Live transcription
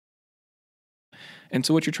And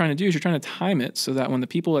so what you're trying to do is you're trying to time it so that when the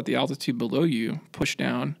people at the altitude below you push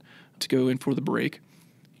down to go in for the break,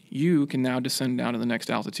 you can now descend down to the next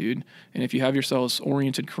altitude. And if you have yourselves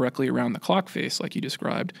oriented correctly around the clock face, like you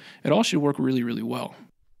described, it all should work really, really well.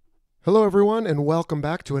 Hello, everyone, and welcome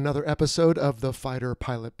back to another episode of the Fighter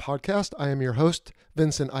Pilot Podcast. I am your host,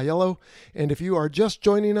 Vincent Aiello, and if you are just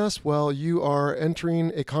joining us, well, you are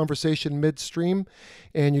entering a conversation midstream,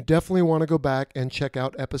 and you definitely want to go back and check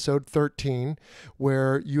out episode 13,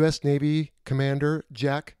 where U.S. Navy Commander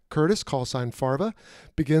Jack Curtis, call sign Farva,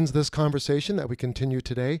 begins this conversation that we continue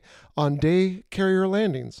today on day carrier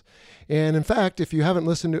landings. And in fact, if you haven't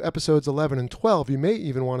listened to episodes 11 and 12, you may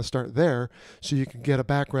even want to start there so you can get a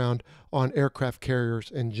background on aircraft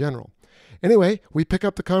carriers in general. Anyway, we pick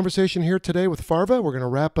up the conversation here today with Farva. We're going to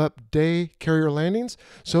wrap up day carrier landings.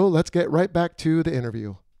 So let's get right back to the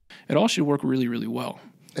interview. It all should work really, really well.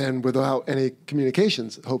 And without any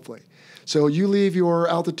communications, hopefully. So you leave your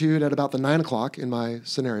altitude at about the 9 o'clock in my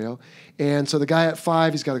scenario. And so the guy at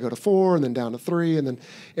 5, he's got to go to 4 and then down to 3. And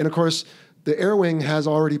of course, the air wing has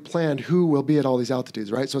already planned who will be at all these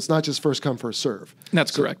altitudes, right? So it's not just first come, first serve.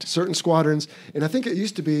 That's correct. Certain squadrons, and I think it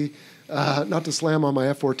used to be, not to slam on my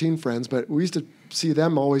F-14 friends, but we used to see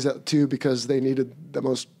them always at 2 because they needed the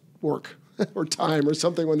most work or time or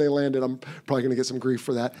something when they landed. I'm probably going to get some grief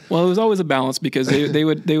for that. Well, it was always a balance because they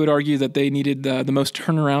would argue that they needed the most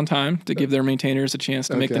turnaround time to give their maintainers a chance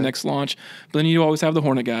to make the next launch. But then you always have the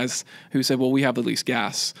Hornet guys who said, well, we have the least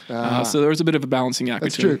gas. So there was a bit of a balancing act.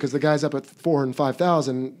 That's true, because the guys up at 4 and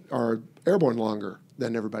 5,000 are airborne longer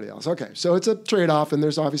than everybody else. Okay, so it's a trade-off, and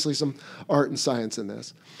there's obviously some art and science in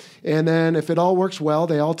this. And then if it all works well,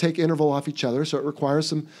 they all take interval off each other, so it requires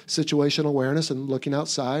some situational awareness and looking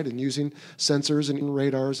outside and using sensors and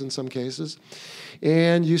radars in some cases.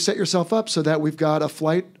 And you set yourself up so that we've got a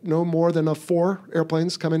flight no more than 4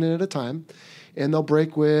 airplanes coming in at a time. And they'll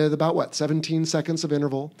break with about, 17 seconds of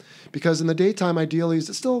interval? Because in the daytime, ideally, is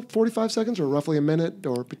it still 45 seconds or roughly a minute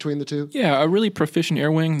or between the two? Yeah, a really proficient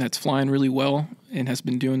air wing that's flying really well and has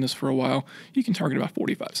been doing this for a while, you can target about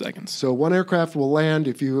 45 seconds. So one aircraft will land.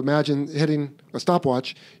 If you imagine hitting a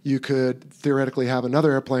stopwatch, you could theoretically have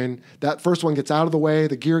another airplane. That first one gets out of the way,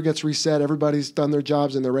 the gear gets reset, everybody's done their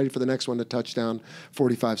jobs, and they're ready for the next one to touch down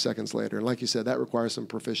 45 seconds later. And like you said, that requires some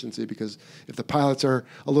proficiency because if the pilots are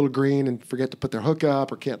a little green and forget to put their hook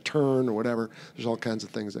up or can't turn or whatever, there's all kinds of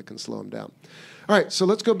things that can slow them down. All right, so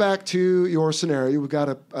let's go back to your scenario. We've got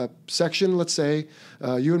a section, let's say,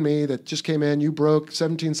 you and me, that just came in. You broke.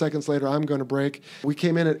 17 seconds later, I'm going to break. We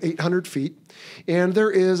came in at 800 feet. And there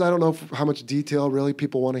is, I don't know how much detail really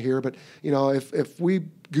people want to hear, but if we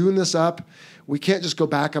goon this up, we can't just go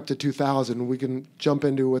back up to 2,000. We can jump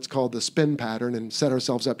into what's called the spin pattern and set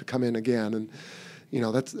ourselves up to come in again. And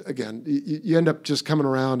that's, again, you end up just coming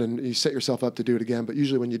around and you set yourself up to do it again. But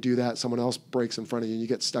usually when you do that, someone else breaks in front of you and you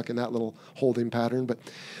get stuck in that little holding pattern. But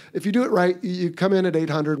if you do it right, you come in at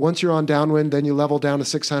 800. Once you're on downwind, then you level down to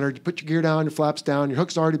 600. You put your gear down, your flaps down, your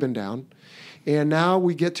hook's already been down. And now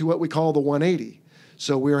we get to what we call the 180.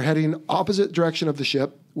 So we are heading opposite direction of the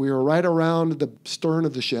ship. We are right around the stern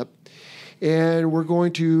of the ship. And we're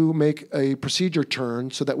going to make a procedure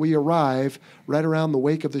turn so that we arrive right around the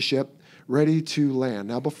wake of the ship, ready to land.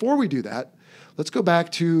 Now, before we do that, let's go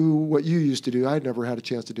back to what you used to do. I'd never had a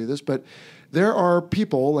chance to do this, but there are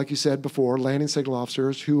people, like you said before, landing signal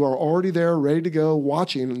officers who are already there, ready to go,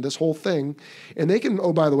 watching this whole thing. And they can,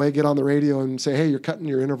 by the way, get on the radio and say, hey, you're cutting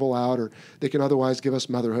your interval out, or they can otherwise give us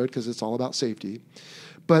motherhood because it's all about safety.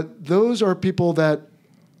 But those are people that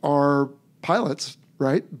are pilots,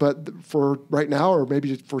 right? But for right now, or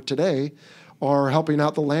maybe for today, are helping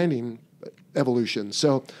out the landing evolution.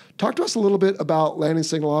 So talk to us a little bit about landing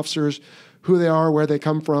signal officers, who they are, where they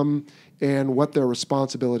come from, and what their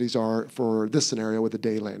responsibilities are for this scenario with the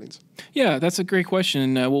day landings. Yeah, that's a great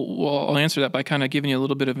question. I'll answer that by kind of giving you a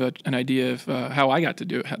little bit of an idea of how I got to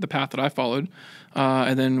do it, the path that I followed,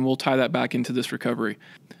 and then we'll tie that back into this recovery.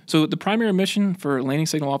 So the primary mission for landing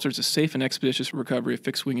signal officers is safe and expeditious recovery of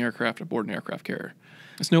fixed-wing aircraft aboard an aircraft carrier.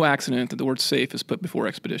 It's no accident that the word safe is put before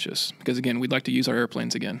expeditious because, again, we'd like to use our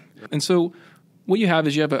airplanes again. And so what you have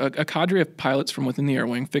is you have a cadre of pilots from within the air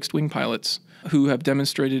wing, fixed-wing pilots, who have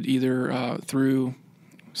demonstrated either through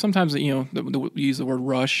sometimes, we use the word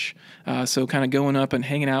rush, so kind of going up and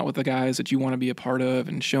hanging out with the guys that you want to be a part of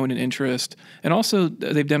and showing an interest. And also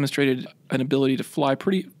they've demonstrated an ability to fly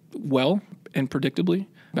pretty well and predictably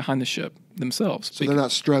behind the ship themselves. So they're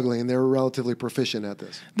not struggling. They're relatively proficient at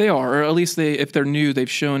this. They are, or at least if they're new, they've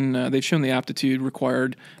shown the aptitude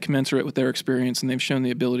required commensurate with their experience, and they've shown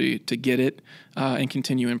the ability to get it and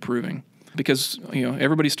continue improving. Because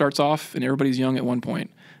everybody starts off and everybody's young at one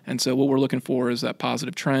point. And so what we're looking for is that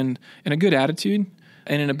positive trend and a good attitude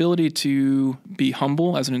and an ability to be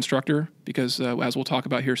humble as an instructor, because as we'll talk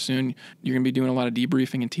about here soon, you're going to be doing a lot of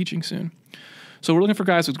debriefing and teaching soon. So we're looking for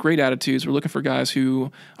guys with great attitudes. We're looking for guys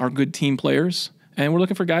who are good team players, and we're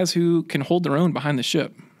looking for guys who can hold their own behind the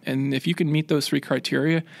ship. And if you can meet those 3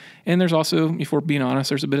 criteria, and there's also, if we're being honest,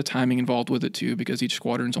 there's a bit of timing involved with it too, because each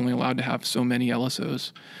squadron's only allowed to have so many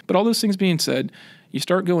LSOs. But all those things being said, you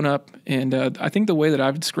start going up, and I think the way that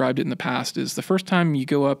I've described it in the past is the first time you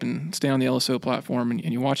go up and stand on the LSO platform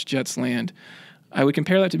and you watch jets land, I would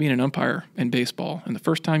compare that to being an umpire in baseball. And the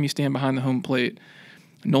first time you stand behind the home plate,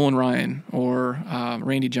 Nolan Ryan or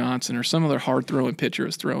Randy Johnson or some other hard-throwing pitcher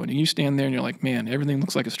is throwing, and you stand there and you're like, man, everything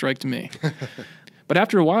looks like a strike to me. But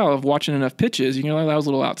after a while of watching enough pitches, you know, that was a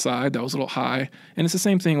little outside, that was a little high. And it's the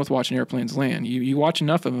same thing with watching airplanes land. You watch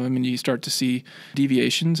enough of them and you start to see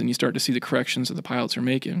deviations and you start to see the corrections that the pilots are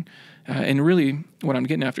making. And really what I'm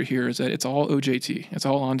getting after here is that it's all OJT. It's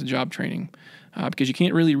all on-the-job training. Because you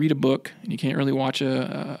can't really read a book and you can't really watch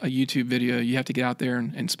a YouTube video. You have to get out there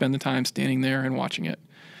and spend the time standing there and watching it.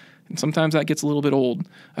 And sometimes that gets a little bit old,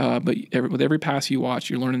 but with every pass you watch,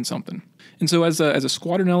 you're learning something. And so as a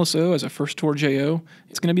squadron LSO, as a first tour JO,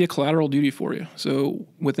 it's going to be a collateral duty for you. So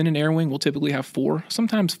within an air wing, we'll typically have 4,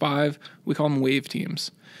 sometimes 5. We call them wave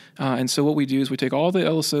teams. And so what we do is we take all the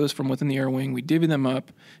LSOs from within the air wing, we divvy them up,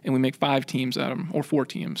 and we make 5 teams out of them, or 4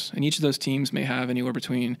 teams. And each of those teams may have anywhere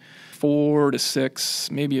between 4 to 6,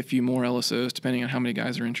 maybe a few more LSOs, depending on how many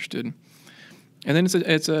guys are interested. And then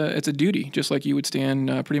it's a duty, just like you would stand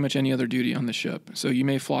pretty much any other duty on the ship. So you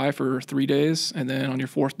may fly for 3 days, and then on your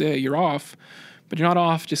 4th day, you're off. But you're not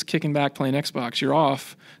off just kicking back playing Xbox. You're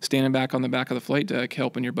off standing back on the back of the flight deck,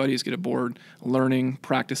 helping your buddies get aboard, learning,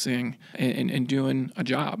 practicing, and doing a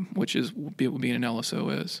job, which is what being an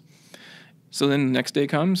LSO is. So then the next day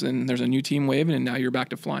comes, and there's a new team waving, and now you're back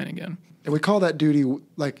to flying again. And we call that duty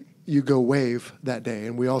like you go wave that day,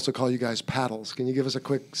 and we also call you guys paddles. Can you give us a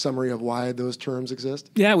quick summary of why those terms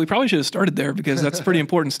exist? Yeah, we probably should have started there because that's pretty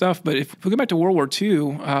important stuff. But if we go back to World War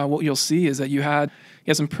II, what you'll see is that you had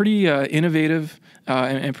some pretty innovative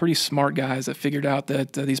and pretty smart guys that figured out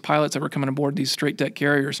that these pilots that were coming aboard these straight deck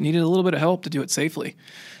carriers needed a little bit of help to do it safely.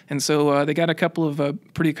 And so they got a couple of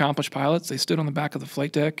pretty accomplished pilots. They stood on the back of the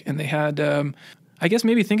flight deck, and they had I guess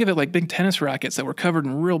maybe think of it like big tennis rackets that were covered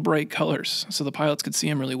in real bright colors so the pilots could see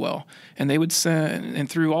them really well. And they would send, and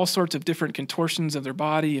through all sorts of different contortions of their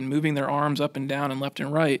body and moving their arms up and down and left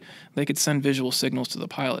and right, they could send visual signals to the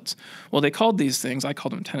pilots. Well, they called these things, I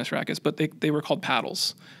called them tennis rackets, but they were called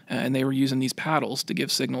paddles. And they were using these paddles to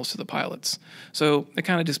give signals to the pilots. So it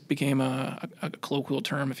kind of just became a colloquial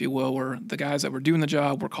term, if you will, where the guys that were doing the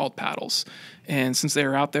job were called paddles. And since they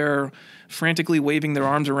were out there frantically waving their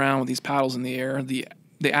arms around with these paddles in the air, the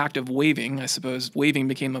act of waving, I suppose, waving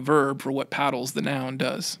became a verb for what paddles, the noun,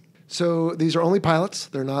 does. So these are only pilots.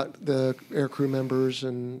 They're not the air crew members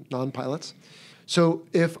and non-pilots. So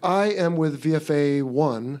if I am with VFA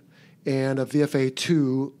 1 and a VFA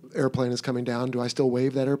 2 airplane is coming down, do I still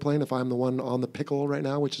wave that airplane if I'm the one on the pickle right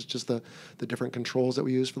now, which is just the different controls that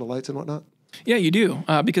we use for the lights and whatnot? Yeah, you do,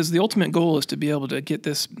 because the ultimate goal is to be able to get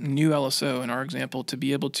this new LSO, in our example, to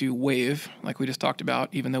be able to wave, like we just talked about,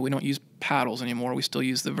 even though we don't use paddles anymore, we still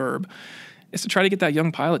use the verb, is to try to get that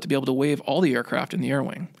young pilot to be able to wave all the aircraft in the air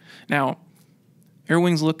wing. Now, air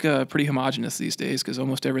wings look pretty homogeneous these days because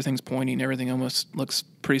almost everything's pointing, everything almost looks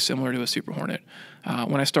pretty similar to a Super Hornet.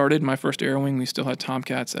 When I started my first air wing, we still had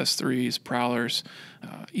Tomcats, S3s, Prowlers,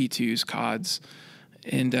 E2s, CODs,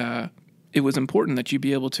 and it was important that you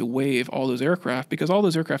be able to wave all those aircraft because all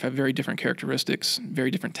those aircraft have very different characteristics, very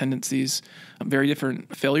different tendencies, very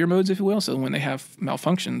different failure modes, if you will. So when they have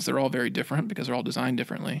malfunctions, they're all very different because they're all designed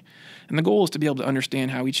differently. And the goal is to be able to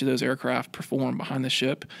understand how each of those aircraft perform behind the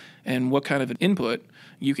ship and what kind of an input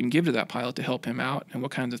you can give to that pilot to help him out and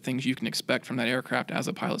what kinds of things you can expect from that aircraft as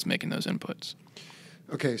the pilot's making those inputs.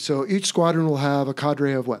 Okay, so each squadron will have a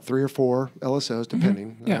cadre of, 3 or 4 LSOs,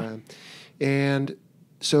 depending. Mm-hmm. Yeah. And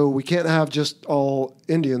so we can't have just all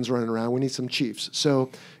Indians running around. We need some chiefs.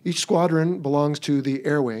 So each squadron belongs to the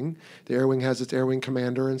air wing. The air wing has its air wing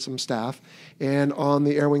commander and some staff. And on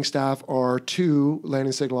the air wing staff are 2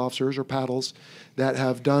 landing signal officers or paddles that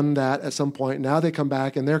have done that at some point. Now they come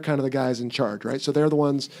back and they're kind of the guys in charge, right? So they're the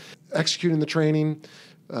ones executing the training,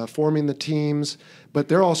 forming the teams, but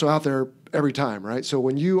they're also out there every time, right? So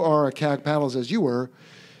when you are a CAG paddles as you were,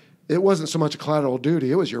 it wasn't so much a collateral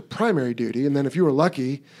duty, it was your primary duty. And then if you were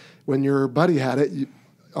lucky, when your buddy had it,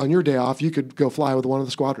 on your day off, you could go fly with one of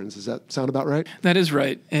the squadrons. Does that sound about right? That is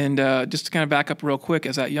right. And just to kind of back up real quick,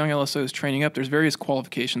 as that young LSO is training up, there's various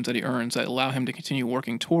qualifications that he earns that allow him to continue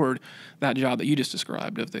working toward that job that you just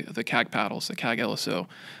described of the CAG paddles, the CAG LSO.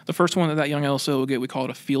 The first one that young LSO will get, we call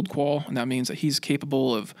it a field qual, and that means that he's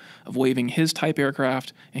capable of waving his type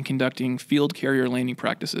aircraft and conducting field carrier landing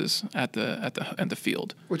practices at the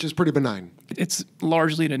field. Which is pretty benign. It's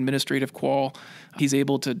largely an administrative qual. He's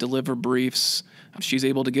able to deliver briefs. She's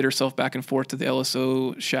able to get herself back and forth to the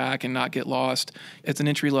LSO shack and not get lost. It's an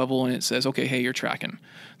entry level, and it says, okay, hey, you're tracking.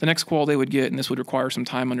 The next qual they would get, and this would require some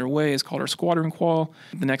time underway, is called our squadron qual.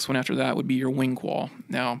 The next one after that would be your wing qual.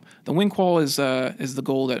 Now, the wing qual is the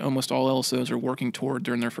goal that almost all LSOs are working toward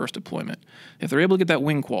during their first deployment. If they're able to get that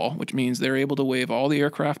wing qual, which means they're able to wave all the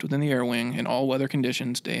aircraft within the air wing in all weather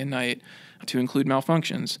conditions, day and night, to include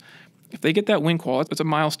malfunctions, if they get that wing qual, it's a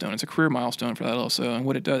milestone. It's a career milestone for that LSO. And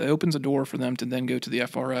what it does, it opens a door for them to then go to the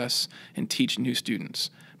FRS and teach new students.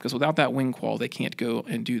 Because without that wing qual, they can't go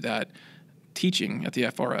and do that teaching at the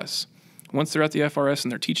FRS. Once they're at the FRS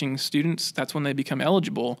and they're teaching students, that's when they become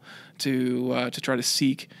eligible to try to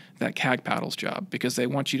seek that CAG paddles job, because they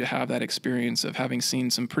want you to have that experience of having seen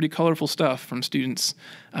some pretty colorful stuff from students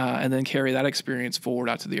and then carry that experience forward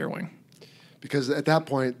out to the air wing. Because at that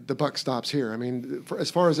point, the buck stops here. I mean,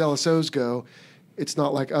 as far as LSOs go, it's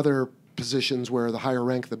not like other positions where the higher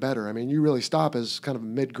rank, the better. I mean, you really stop as kind of a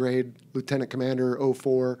mid-grade lieutenant commander,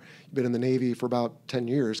 04. You've been in the Navy for about 10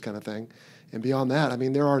 years kind of thing. And beyond that, I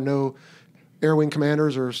mean, there are no air wing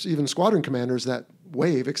commanders or even squadron commanders that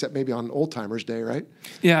wave, except maybe on Old Timers Day, right?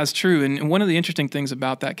 Yeah, it's true. And one of the interesting things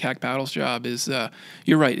about that CAG paddles job is,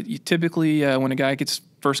 you're right, you typically, when a guy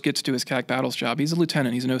first gets to his CAG paddles job, he's a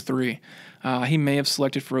lieutenant, he's an 03. He may have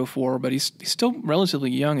selected for 04, but he's still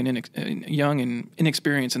relatively young and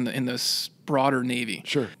inexperienced in this broader Navy.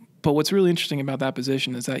 Sure. But what's really interesting about that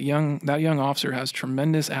position is that young officer has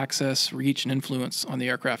tremendous access, reach, and influence on the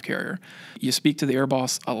aircraft carrier. You speak to the air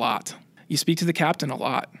boss a lot. You speak to the captain a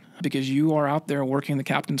lot, because you are out there working the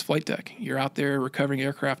captain's flight deck. You're out there recovering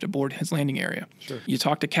aircraft aboard his landing area. Sure. You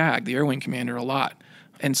talk to CAG, the air wing commander, a lot.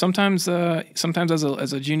 And sometimes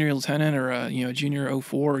as a junior lieutenant or a junior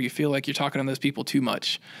 04, you feel like you're talking to those people too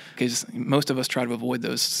much, because most of us try to avoid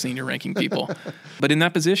those senior ranking people. But in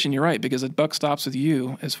that position, you're right, because the buck stops with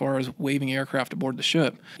you as far as waving aircraft aboard the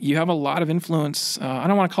ship. You have a lot of influence. I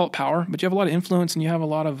don't want to call it power, but you have a lot of influence and you have a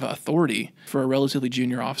lot of authority for a relatively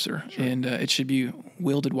junior officer. Sure. And it should be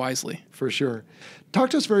wielded wisely. For sure.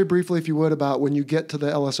 Talk to us very briefly, if you would, about when you get to the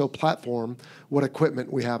LSO platform, what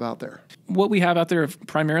equipment we have out there. What we have out there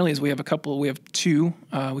primarily is we have two,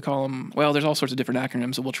 we call them, well, there's all sorts of different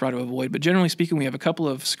acronyms that we'll try to avoid, but generally speaking, we have a couple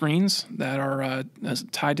of screens that are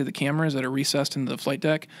tied to the cameras that are recessed into the flight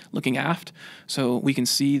deck looking aft, so we can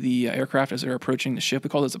see the aircraft as they're approaching the ship. We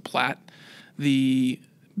call this a plat. The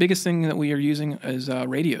biggest thing that we are using is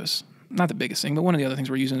radios. Not the biggest thing, but one of the other things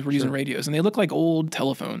we're using is using radios. And they look like old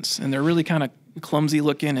telephones, and they're really kind of clumsy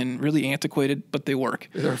looking and really antiquated, but they work.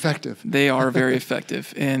 They're effective. They are very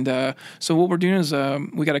effective. And so what we're doing is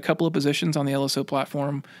we got a couple of positions on the LSO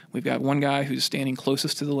platform. We've got one guy who's standing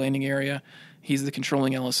closest to the landing area. He's the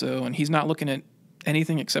controlling LSO, and he's not looking at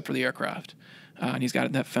anything except for the aircraft. And he's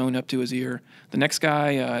got that phone up to his ear. The next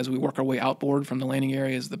guy, as we work our way outboard from the landing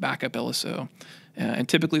area, is the backup LSO. And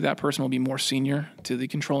typically that person will be more senior to the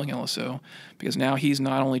controlling LSO, because now he's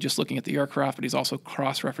not only just looking at the aircraft, but he's also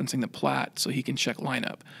cross-referencing the plat so he can check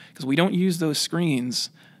lineup. Because we don't use those screens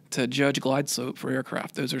to judge glide slope for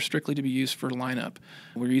aircraft. Those are strictly to be used for lineup.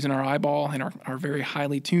 We're using our eyeball and our very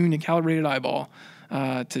highly tuned and calibrated eyeball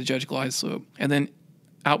to judge glide slope. And then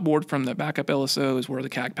outboard from the backup LSO is where the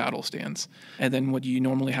CAG paddle stands. And then what you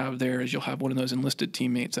normally have there is you'll have one of those enlisted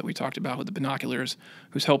teammates that we talked about with the binoculars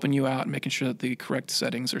who's helping you out and making sure that the correct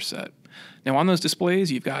settings are set. Now on those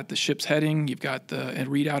displays, you've got the ship's heading, you've got the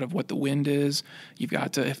readout of what the wind is, you've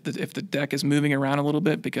got if the deck is moving around a little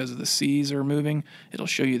bit because the seas are moving, it'll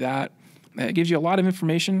show you that. It gives you a lot of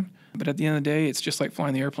information, but at the end of the day, it's just like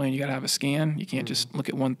flying the airplane. You got to have a scan. You can't just look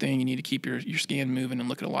at one thing. You need to keep your scan moving and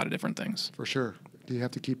look at a lot of different things. For sure. You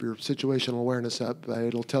have to keep your situational awareness up.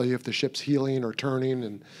 It'll tell you if the ship's heeling or turning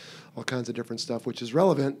and all kinds of different stuff, which is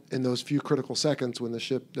relevant in those few critical seconds when the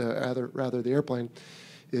ship, rather the airplane,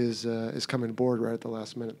 is coming aboard right at the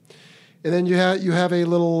last minute. And then you have a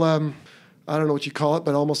little I don't know what you call it,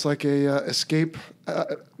 but almost like a escape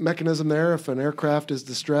mechanism there if an aircraft is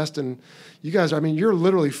distressed. And you guys, I mean, you're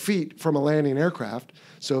literally feet from a landing aircraft.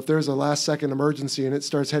 So if there's a last second emergency and it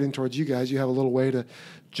starts heading towards you guys, you have a little way to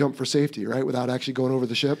jump for safety, right? Without actually going over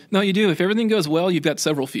the ship. No, you do. If everything goes well, you've got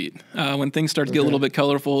several feet. When things start to get a little bit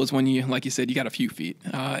colorful is when you, like you said, you got a few feet.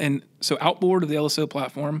 And so outboard of the LSO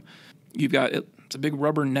platform, you've got, it's a big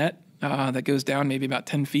rubber net that goes down maybe about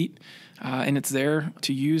 10 feet. And it's there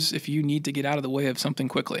to use if you need to get out of the way of something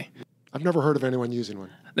quickly. I've never heard of anyone using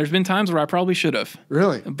one. There's been times where I probably should have.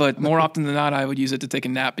 Really? But more often than not, I would use it to take a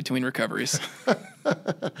nap between recoveries.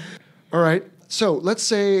 All right. So let's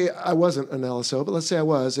say I wasn't an LSO, but let's say I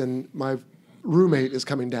was, and my roommate is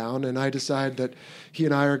coming down, and I decide that he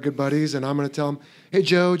and I are good buddies, and I'm going to tell him, hey,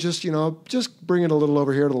 Joe, just bring it a little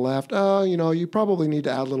over here to the left. You probably need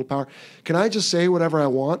to add a little power. Can I just say whatever I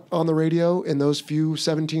want on the radio in those few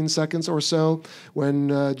 17 seconds or so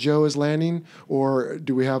when Joe is landing, or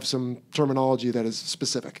do we have some terminology that is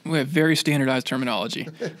specific? We have very standardized terminology.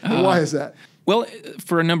 Why is that? Well,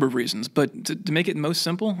 for a number of reasons, but to make it most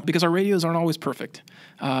simple, because our radios aren't always perfect.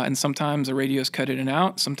 And sometimes the radios cut in and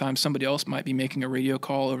out. Sometimes somebody else might be making a radio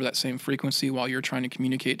call over that same frequency while you're trying to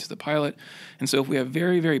communicate to the pilot. And so if we have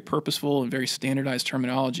very, very purposeful and very standardized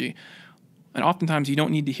terminology, and oftentimes you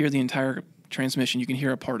don't need to hear the entire transmission, you can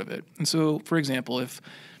hear a part of it. And so, for example, if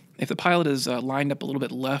the pilot is lined up a little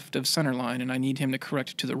bit left of center line and I need him to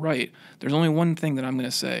correct to the right, there's only one thing that I'm going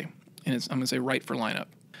to say, and I'm going to say right for lineup.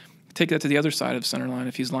 Take that to the other side of center line.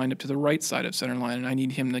 If he's lined up to the right side of center line and I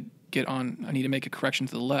need him to I need to make a correction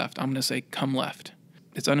to the left, I'm going to say come left.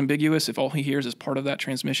 It's unambiguous. If all he hears is part of that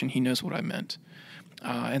transmission, he knows what I meant.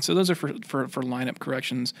 And so those are for lineup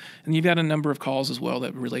corrections. And you've got a number of calls as well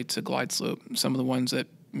that relate to glide slope. Some of the ones that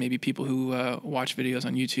maybe people who watch videos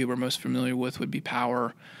on YouTube are most familiar with would be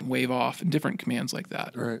power, wave off, and different commands like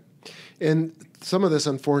that. Right. And some of this,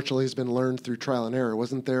 unfortunately, has been learned through trial and error.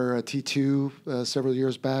 Wasn't there a T2 several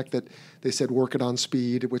years back that they said work it on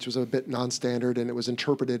speed, which was a bit non-standard, and it was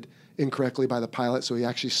interpreted incorrectly by the pilot, so he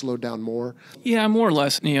actually slowed down more? Yeah, more or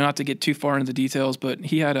less. Not to get too far into the details, but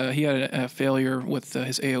he had a failure with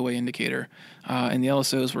his AOA indicator, and the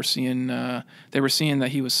LSOs were seeing that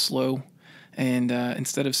he was slow. And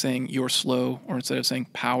instead of saying you're slow, or instead of saying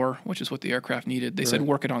power, which is what the aircraft needed, they said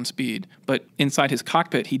work it on speed. But inside his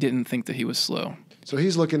cockpit, he didn't think that he was slow. So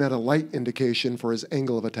he's looking at a light indication for his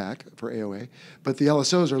angle of attack for AOA, but the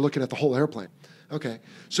LSOs are looking at the whole airplane. Okay,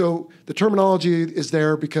 so the terminology is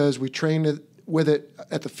there because we trained with it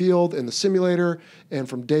at the field, in the simulator, and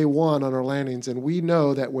from day one on our landings. And we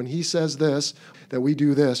know that when he says this, that we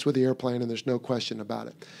do this with the airplane, and there's no question about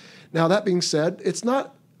it. Now, that being said, it's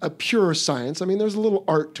not a pure science. I mean, there's a little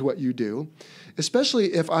art to what you do,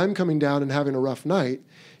 especially if I'm coming down and having a rough night.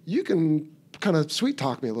 You can kind of sweet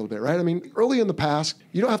talk me a little bit, right? I mean, early in the pass,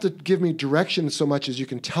 you don't have to give me direction so much as you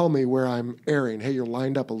can tell me where I'm airing. Hey, you're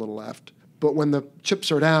lined up a little left. But when the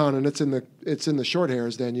chips are down and it's in the short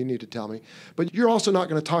hairs, then you need to tell me. But you're also not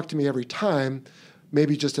going to talk to me every time.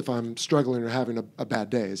 Maybe just if I'm struggling or having a bad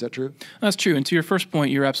day. Is that true? That's true. And to your first point,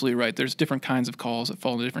 you're absolutely right. There's different kinds of calls that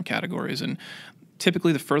fall into different categories. And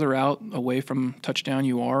typically, the further out away from touchdown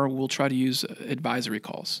you are, we'll try to use advisory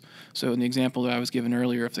calls. So in the example that I was given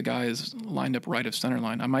earlier, if the guy is lined up right of center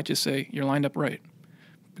line, I might just say, you're lined up right.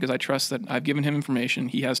 Because I trust that I've given him information,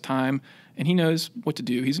 he has time, and he knows what to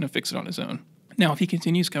do. He's going to fix it on his own. Now, if he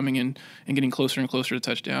continues coming in and getting closer and closer to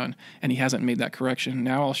touchdown, and he hasn't made that correction,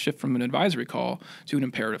 now I'll shift from an advisory call to an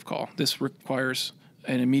imperative call. This requires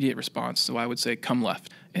an immediate response, so I would say, come left.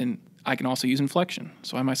 And I can also use inflection.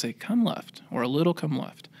 So I might say, come left, or a little come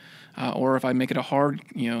left. Or if I make it a hard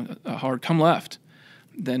come left,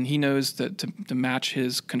 then he knows that to match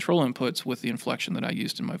his control inputs with the inflection that I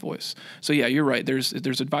used in my voice. So yeah, you're right. There's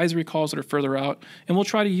advisory calls that are further out, and we'll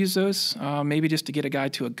try to use those maybe just to get a guy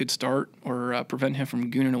to a good start or prevent him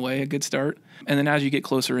from gooning away a good start. And then as you get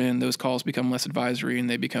closer in, those calls become less advisory and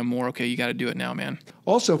they become more, okay, you got to do it now, man.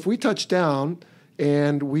 Also, if we touch down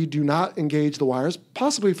and we do not engage the wires,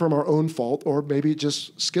 possibly from our own fault, or maybe it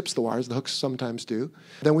just skips the wires, the hooks sometimes do,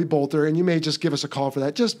 then we bolt her, and you may just give us a call for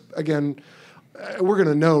that. Just, again, we're going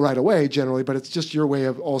to know right away generally, but it's just your way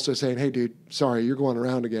of also saying, hey, dude, sorry, you're going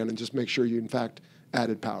around again, and just make sure you, in fact,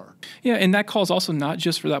 added power. Yeah, and that call is also not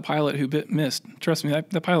just for that pilot who missed. Trust me,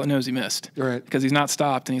 that pilot knows he missed. Right. Because he's not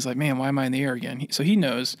stopped, and he's like, man, why am I in the air again? So he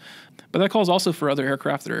knows. But that call is also for other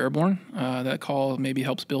aircraft that are airborne. That call maybe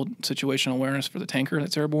helps build situational awareness for the tanker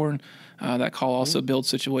that's airborne. That call also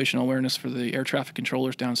builds situational awareness for the air traffic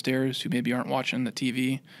controllers downstairs who maybe aren't watching the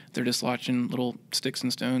TV. They're just watching little sticks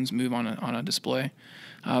and stones move on a display.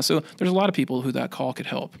 So there's a lot of people who that call could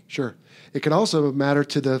help. Sure. It can also matter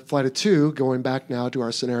to the flight of two, going back now to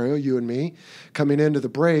our scenario, you and me, coming into the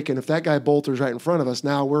break, and if that guy bolters right in front of us,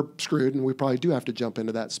 now we're screwed, and we probably do have to jump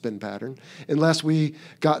into that spin pattern, unless we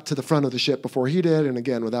got to the front of the ship before he did, and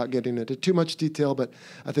again, without getting into too much detail, but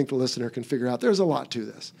I think the listener can figure out there's a lot to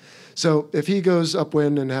this. So if he goes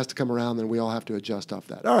upwind and has to come around, then we all have to adjust off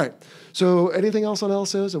that. All right. So anything else on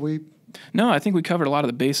LSOs? Have we... No, I think we covered a lot of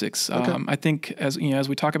the basics. Okay. I think as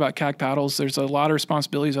we talk about CAG paddles, there's a lot of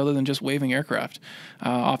responsibilities other than just waving aircraft.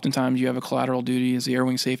 Oftentimes you have a collateral duty as the air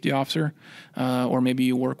wing safety officer, or maybe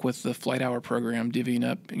you work with the flight hour program, divvying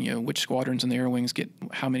up which squadrons in the air wings get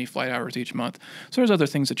how many flight hours each month. So there's other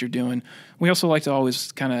things that you're doing. We also like to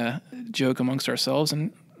always kind of joke amongst ourselves,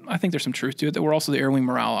 and I think there's some truth to it, that we're also the air wing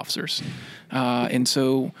morale officers. And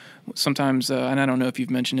so sometimes, and I don't know if you've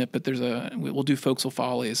mentioned it, but we'll do forecastle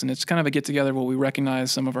follies, and it's kind of a get-together where we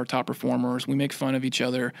recognize some of our top performers. We make fun of each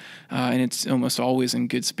other, and it's almost always in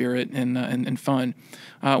good spirit and fun.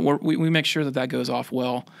 We make sure that goes off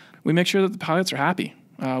well. We make sure that the pilots are happy.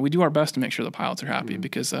 We do our best to make sure the pilots are happy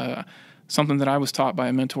because something that I was taught by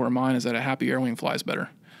a mentor of mine is that a happy air wing flies better.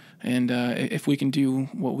 And if we can do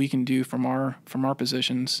what we can do from our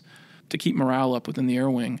positions to keep morale up within the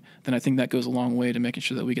air wing, then I think that goes a long way to making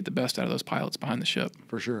sure that we get the best out of those pilots behind the ship.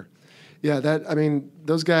 For sure. Yeah,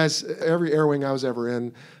 those guys, every air wing I was ever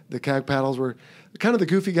in, the CAG paddles were kind of the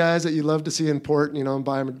goofy guys that you love to see in port, and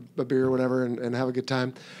buy them a beer or whatever and have a good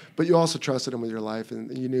time. But you also trusted them with your life,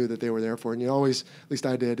 and you knew that they were there for it. And you always, at least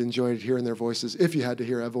I did, enjoyed hearing their voices if you had to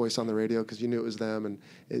hear a voice on the radio because you knew it was them and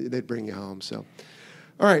they'd bring you home. So.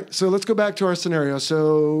 All right, so let's go back to our scenario.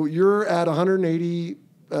 So you're at 180,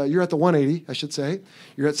 you're at the 180, I should say.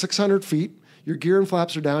 You're at 600 feet. Your gear and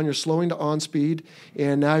flaps are down. You're slowing to on speed,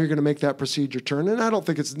 and now you're going to make that procedure turn. And I don't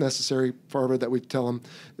think it's necessary, Farva, that we tell them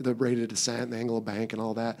the rate of descent, the angle of bank, and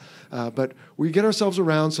all that. But we get ourselves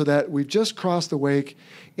around so that we've just crossed the wake,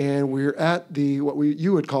 and we're at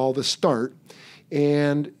you would call the start.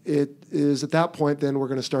 And it is at that point, then we're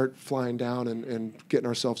going to start flying down and getting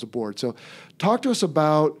ourselves aboard. So talk to us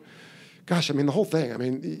about, the whole thing.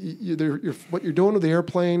 What you're doing with the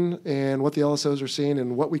airplane and what the LSOs are seeing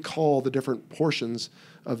and what we call the different portions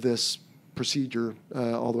of this procedure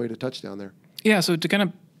all the way to touchdown there. Yeah, so to kind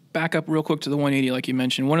of back up real quick to the 180, like you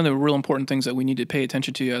mentioned, one of the real important things that we need to pay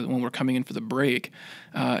attention to when we're coming in for the break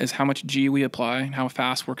is how much G we apply, how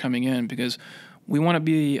fast we're coming in, because we want to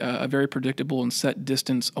be a very predictable and set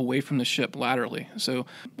distance away from the ship laterally. So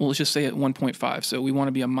let's just say at 1.5. So we want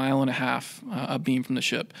to be 1.5 miles abeam from the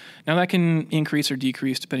ship. Now that can increase or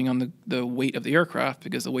decrease depending on the weight of the aircraft,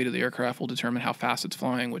 because the weight of the aircraft will determine how fast it's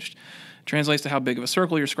flying, which translates to how big of a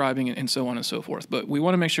circle you're scribing and so on and so forth. But we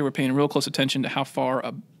want to make sure we're paying real close attention to how far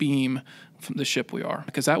abeam from the ship we are,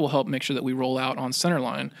 because that will help make sure that we roll out on center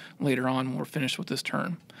line later on when we're finished with this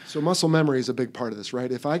turn. So muscle memory is a big part of this,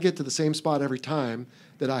 right? If I get to the same spot every time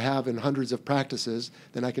that I have in hundreds of practices,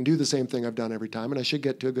 then I can do the same thing I've done every time, and I should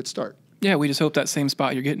get to a good start. Yeah, we just hope that same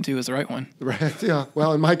spot you're getting to is the right one. Right, yeah.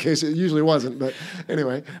 Well, in my case, it usually wasn't, but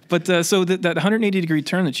anyway. But so that 180-degree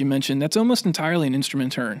turn that you mentioned, that's almost entirely an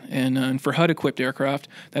instrument turn. And for HUD-equipped aircraft,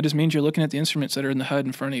 that just means you're looking at the instruments that are in the HUD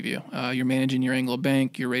in front of you. You're managing your angle of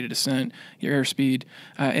bank, your rate of descent, your airspeed,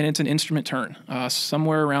 and it's an instrument turn.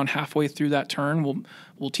 Somewhere around halfway through that turn,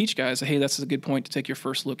 we'll teach guys, hey, that's a good point to take your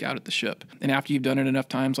first look out at the ship. And after you've done it enough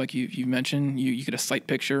times, like you mentioned, you get a sight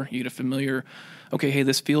picture, you get a familiar, okay, hey,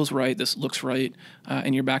 this feels right, this looks right,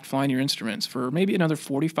 and you're back flying your instruments for maybe another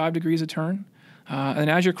 45 degrees a turn. And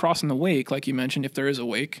as you're crossing the wake, like you mentioned, if there is a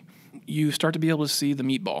wake, you start to be able to see the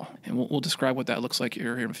meatball. And we'll describe what that looks like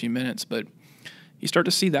here in a few minutes. But you start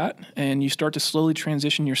to see that, and you start to slowly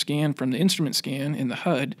transition your scan from the instrument scan in the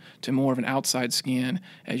HUD to more of an outside scan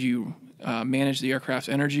as you manage the aircraft's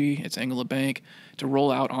energy, its angle of bank, to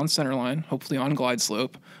roll out on centerline, hopefully on glide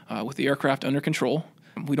slope, with the aircraft under control.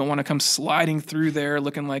 We don't want to come sliding through there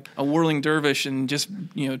looking like a whirling dervish and just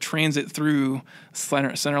transit through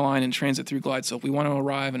centerline and transit through glide slope. We want to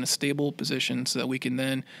arrive in a stable position so that we can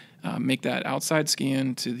then make that outside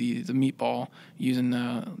scan to the meatball using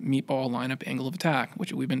the meatball lineup angle of attack,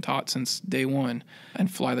 which we've been taught since day one,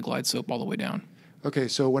 and fly the glide slope all the way down. Okay,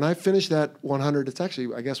 so when I finish that 100, it's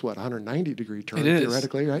actually, I guess, 190-degree turn, It is.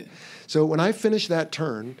 theoretically, right? So when I finish that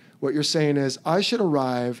turn, what you're saying is I should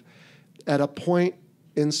arrive at a point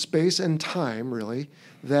in space and time, really,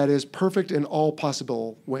 that is perfect in all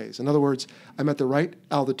possible ways. In other words, I'm at the right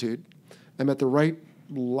altitude, I'm at the right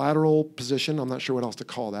lateral position, I'm not sure what else to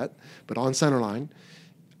call that, but on center line.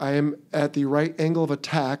 I am at the right angle of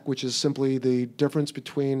attack, which is simply the difference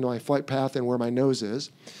between my flight path and where my nose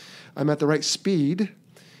is. I'm at the right speed,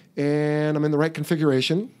 and I'm in the right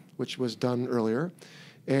configuration, which was done earlier,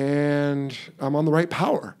 and I'm on the right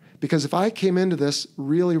power. Because if I came into this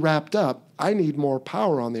really wrapped up, I need more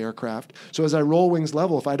power on the aircraft. So as I roll wings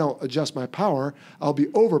level, if I don't adjust my power, I'll be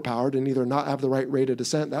overpowered and either not have the right rate of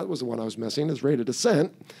descent. That was the one I was missing, is rate of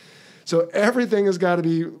descent. So everything has got to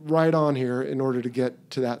be right on here in order to get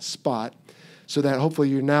to that spot, so that hopefully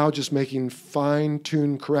you're now just making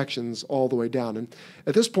fine-tuned corrections all the way down. And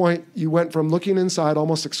at this point, you went from looking inside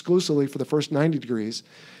almost exclusively for the first 90 degrees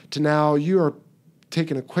to now you are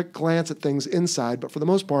taking a quick glance at things inside, but for the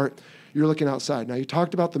most part, you're looking outside. Now, you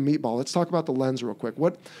talked about the Meatball. Let's talk about the lens real quick.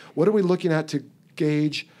 What are we looking at to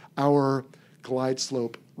gauge our glide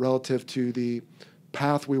slope relative to the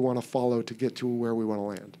path we want to follow to get to where we want to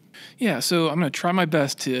land? Yeah, so I'm going to try my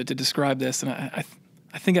best to describe this, and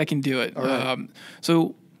I think I can do it. All right.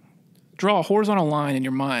 So draw a horizontal line in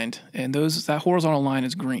your mind, and that horizontal line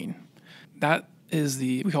is green. That is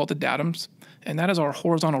we call it the datums, and that is our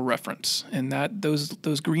horizontal reference. And that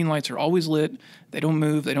those green lights are always lit. They don't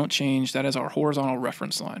move. They don't change. That is our horizontal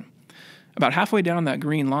reference line. About halfway down that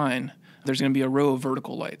green line, there's going to be a row of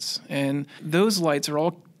vertical lights, and those lights are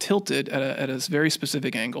all tilted at a very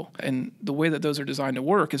specific angle. And the way that those are designed to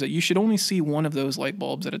work is that you should only see one of those light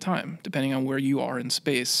bulbs at a time, depending on where you are in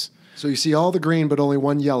space. So you see all the green, but only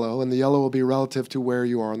one yellow, and the yellow will be relative to where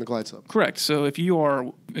you are on the glide slope. Correct. So if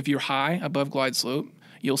you're high above glide slope,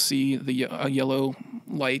 you'll see a yellow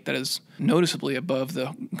light that is noticeably above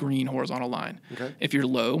the green horizontal line. Okay. If you're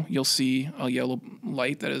low, you'll see a yellow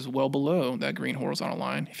light that is well below that green horizontal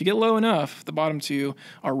line. If you get low enough, the bottom two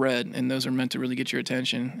are red, and those are meant to really get your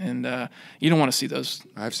attention, and you don't want to see those.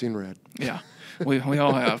 I've seen red. Yeah, we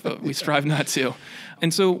all have, but we strive not to.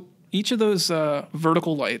 And so each of those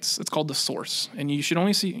vertical lights, it's called the source, and you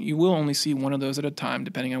will only see one of those at a time,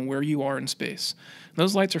 depending on where you are in space.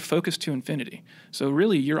 Those lights are focused to infinity. So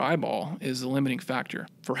really, your eyeball is the limiting factor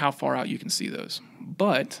for how far out you can see those.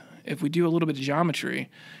 But if we do a little bit of geometry,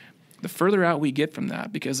 the further out we get from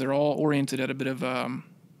that, because they're all oriented at a bit of kind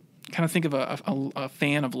of think of a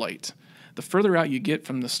fan of light. The further out you get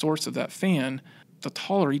from the source of that fan, the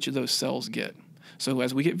taller each of those cells get. So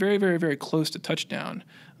as we get very, very, very close to touchdown,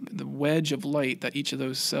 the wedge of light that each of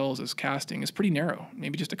those cells is casting is pretty narrow,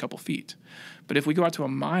 maybe just a couple feet. But if we go out to a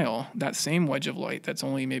mile, that same wedge of light that's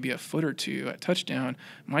only maybe a foot or two at touchdown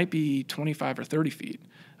might be 25 or 30 feet.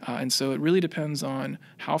 And so it really depends on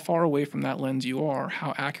how far away from that lens you are,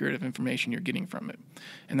 how accurate of information you're getting from it.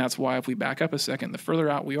 And that's why if we back up a second, the further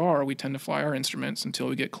out we are, we tend to fly our instruments until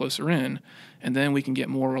we get closer in, and then we can get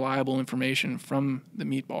more reliable information from the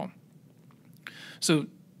Meatball. So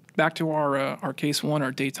back to our case one,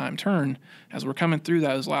 our daytime turn, as we're coming through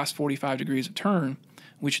those last 45 degrees of turn,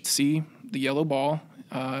 we should see the yellow ball,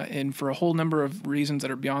 and for a whole number of reasons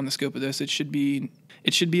that are beyond the scope of this, it should be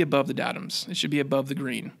above the datums. It should be above the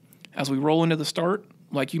green. As we roll into the start,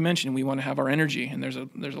 like you mentioned, we want to have our energy, and there's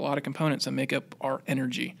a lot of components that make up our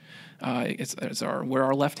energy. It's where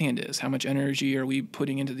our left hand is. How much energy are we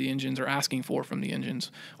putting into the engines or asking for from the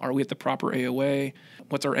engines? Are we at the proper AOA?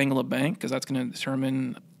 What's our angle of bank? Because that's going to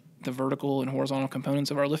determine the vertical and horizontal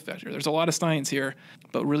components of our lift vector. There's a lot of science here,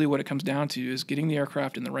 but really what it comes down to is getting the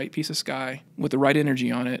aircraft in the right piece of sky with the right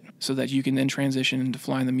energy on it so that you can then transition into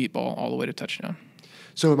flying the Meatball all the way to touchdown.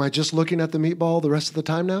 So am I just looking at the Meatball the rest of the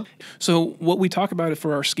time now? So what we talk about it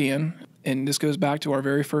for our scan, and this goes back to our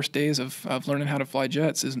very first days of learning how to fly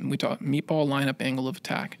jets, is we talk Meatball lineup angle of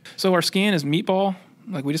attack. So our scan is Meatball,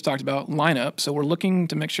 like we just talked about, lineup. So we're looking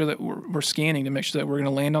to make sure that we're scanning to make sure that we're going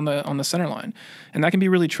to land on the center line. And that can be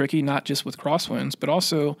really tricky, not just with crosswinds, but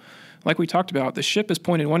also, like we talked about, the ship is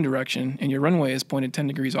pointed one direction and your runway is pointed 10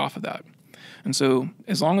 degrees off of that. And so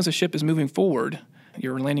as long as the ship is moving forward,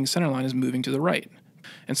 your landing center line is moving to the right.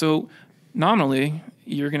 And so nominally,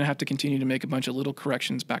 you're going to have to continue to make a bunch of little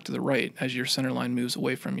corrections back to the right as your center line moves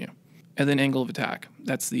away from you. And then angle of attack.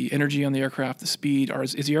 That's the energy on the aircraft, the speed, or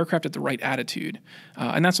is the aircraft at the right attitude?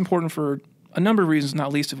 And that's important for a number of reasons,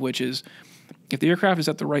 not least of which is if the aircraft is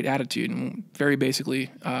at the right attitude, and very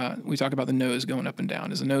basically, we talk about the nose going up and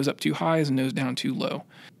down. Is the nose up too high? Is the nose down too low?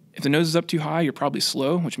 If the nose is up too high, you're probably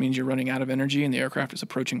slow, which means you're running out of energy and the aircraft is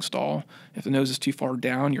approaching stall. If the nose is too far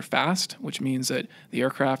down, you're fast, which means that the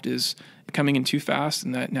aircraft is coming in too fast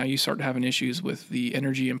and that now you start having issues with the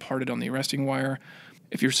energy imparted on the arresting wire.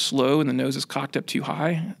 If you're slow and the nose is cocked up too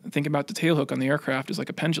high, think about the tail hook on the aircraft is like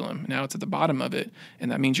a pendulum. Now it's at the bottom of it,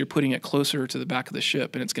 and that means you're putting it closer to the back of the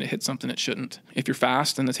ship, and it's going to hit something it shouldn't. If you're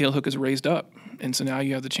fast, then the tail hook is raised up, and so now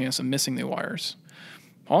you have the chance of missing the wires.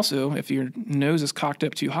 Also, if your nose is cocked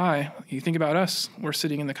up too high, you think about us. We're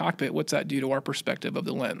sitting in the cockpit. What's that do to our perspective of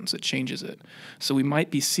the lens? It changes it. So we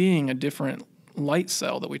might be seeing a different light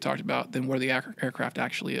cell that we talked about than where the aircraft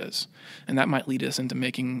actually is. And that might lead us into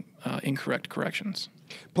making incorrect corrections.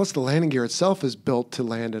 Plus, the landing gear itself is built to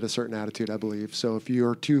land at a certain attitude, I believe. So if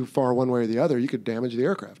you're too far one way or the other, you could damage the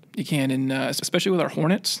aircraft. You can, and especially with our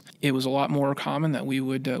Hornets, it was a lot more common that we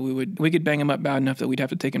could bang them up bad enough that we'd have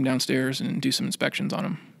to take them downstairs and do some inspections on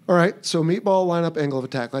them. All right, so meatball lineup angle of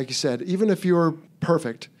attack, like you said, even if you're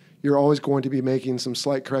perfect, you're always going to be making some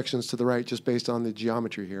slight corrections to the right just based on the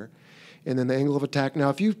geometry here. And then the angle of attack.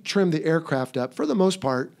 Now, if you trim the aircraft up, for the most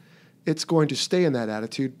part, it's going to stay in that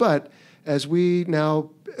attitude. But as we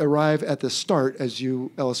now arrive at the start, as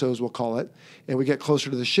you LSOs will call it, and we get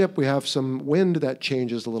closer to the ship, we have some wind that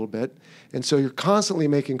changes a little bit. And so you're constantly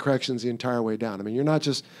making corrections the entire way down. I mean, you're not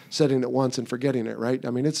just setting it once and forgetting it, right?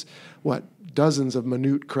 I mean, it's, dozens of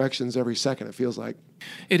minute corrections every second, it feels like.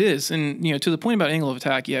 It is. And, to the point about angle of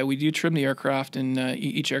attack, yeah, we do trim the aircraft, and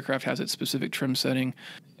each aircraft has its specific trim setting.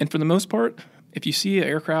 And for the most part, if you see an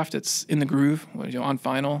aircraft that's in the groove, on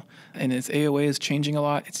final, and its AOA is changing a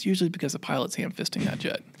lot, it's usually because the pilot's hand-fisting that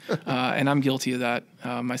jet. And I'm guilty of that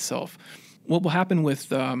myself. What will happen with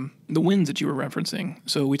the winds that you were referencing?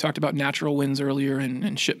 So we talked about natural winds earlier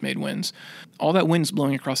and ship-made winds. All that wind's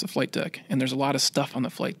blowing across the flight deck, and there's a lot of stuff on the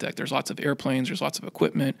flight deck. There's lots of airplanes, there's lots of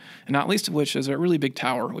equipment, and not least of which is a really big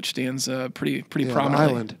tower, which stands pretty prominently.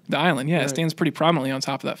 The island. The island, yeah, right. It stands pretty prominently on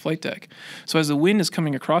top of that flight deck. So as the wind is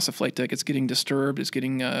coming across the flight deck, it's getting disturbed, it's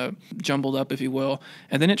getting jumbled up, if you will,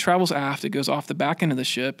 and then it travels aft. It goes off the back end of the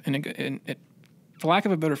ship, and it for lack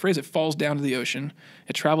of a better phrase, it falls down to the ocean.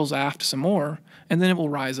 It travels aft some more, and then it will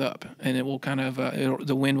rise up, and it will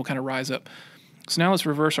the wind will kind of rise up. So now let's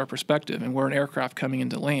reverse our perspective, and we're an aircraft coming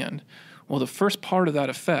into land. Well, the first part of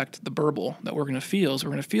that effect, the burble that we're going to feel, is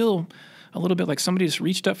we're going to feel a little bit like somebody just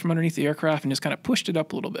reached up from underneath the aircraft and just kind of pushed it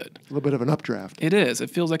up a little bit. A little bit of an updraft. It is.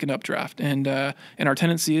 It feels like an updraft, and our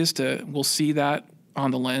tendency is we'll see that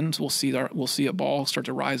on the lens. We'll see a ball start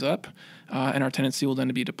to rise up, and our tendency will then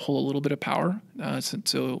be to pull a little bit of power,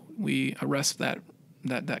 so we arrest that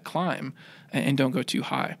climb and don't go too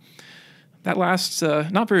high. That lasts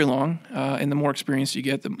not very long, and the more experience you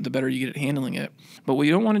get, the better you get at handling it. But what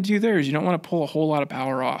you don't want to do there is you don't want to pull a whole lot of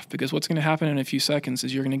power off, because what's going to happen in a few seconds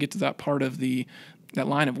is you're going to get to that part of that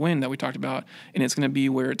line of wind that we talked about, and it's going to be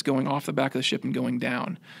where it's going off the back of the ship and going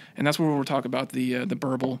down. And that's where we'll talk about the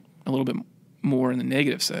burble a little bit more in the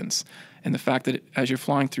negative sense, and the fact that as you're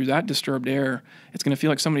flying through that disturbed air, it's going to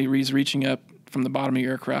feel like somebody is reaching up from the bottom of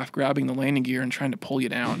your aircraft, grabbing the landing gear and trying to pull you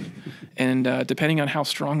down. And depending on how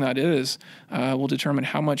strong that is, will determine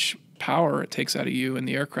how much power it takes out of you and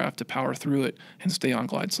the aircraft to power through it and stay on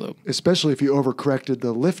glide slope. Especially if you overcorrected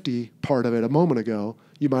the lifty part of it a moment ago,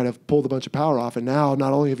 you might have pulled a bunch of power off, and now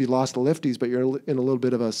not only have you lost the lifties, but you're in a little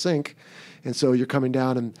bit of a sink, and so you're coming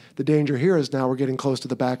down, and the danger here is now we're getting close to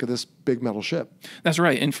the back of this big metal ship. That's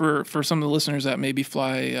right, and for some of the listeners that maybe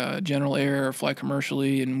fly general air or fly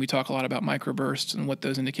commercially, and we talk a lot about microbursts and what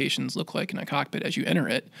those indications look like in a cockpit as you enter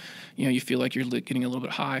it, you feel like you're getting a little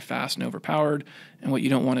bit high, fast, and overpowered, and what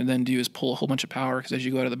you don't want to then do is pull a whole bunch of power, because as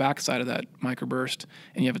you go to the backside of that microburst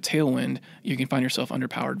and you have a tailwind, you can find yourself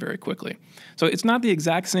underpowered very quickly. So it's not the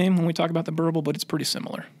exact same when we talk about the burble, but it's pretty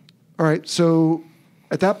similar. All right, so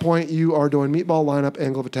at that point, you are doing meatball lineup,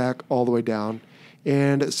 angle of attack all the way down.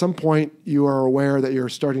 And at some point, you are aware that you're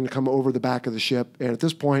starting to come over the back of the ship. And at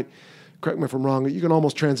this point, correct me if I'm wrong, you can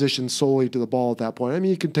almost transition solely to the ball at that point. I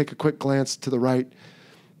mean, you can take a quick glance to the right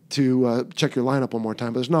to check your lineup one more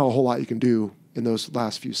time, but there's not a whole lot you can do in those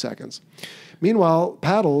last few seconds. Meanwhile,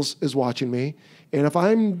 Paddles is watching me, and if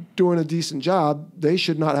I'm doing a decent job, they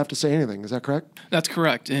should not have to say anything. Is that correct? That's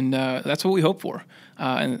correct, and that's what we hope for.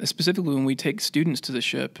 And specifically when we take students to the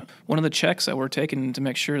ship, one of the checks that we're taking to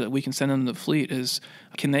make sure that we can send them to the fleet is,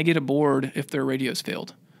 can they get aboard if their radios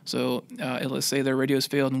failed? So let's say their radios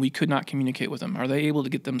failed and we could not communicate with them. Are they able to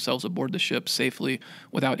get themselves aboard the ship safely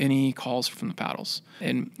without any calls from the paddles?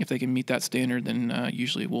 And if they can meet that standard, then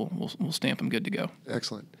usually we'll stamp them good to go.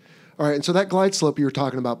 Excellent. All right, and so that glide slope you were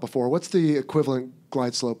talking about before, what's the equivalent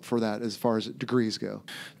glide slope for that as far as degrees go?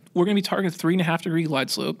 We're going to be targeting 3.5 degree glide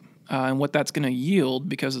slope. And what that's going to yield,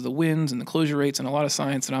 because of the winds and the closure rates and a lot of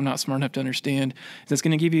science that I'm not smart enough to understand, is it's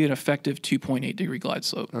going to give you an effective 2.8 degree glide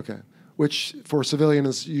slope. Okay. Which for civilian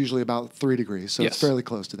is usually about 3 degrees. So Yes. it's fairly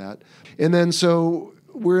close to that. And then so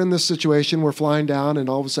we're in this situation, we're flying down, and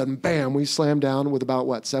all of a sudden, bam, we slam down with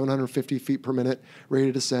about, 750 feet per minute rate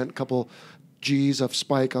of descent, a couple G's of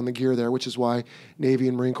spike on the gear there, which is why Navy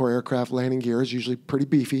and Marine Corps aircraft landing gear is usually pretty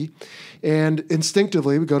beefy. And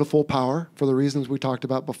instinctively, we go to full power for the reasons we talked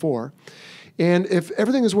about before. And if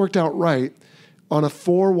everything has worked out right, on a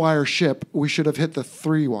 4-wire ship, we should have hit the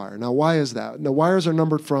 3-wire. Now, why is that? The wires are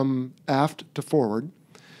numbered from aft to forward.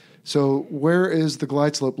 So where is the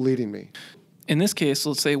glide slope leading me? In this case,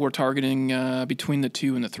 let's say we're targeting between the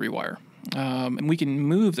 2 and the 3-wire. And we can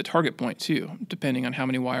move the target point too, depending on how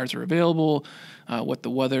many wires are available, what the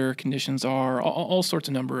weather conditions are, all sorts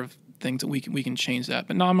of number of things that we can change that.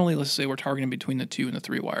 But nominally, let's say we're targeting between the 2 and the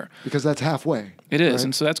 3-wire. Because that's halfway. It is, right?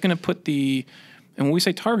 And so that's going to put and when we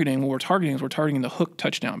say targeting, what we're targeting the hook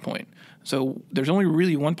touchdown point. So there's only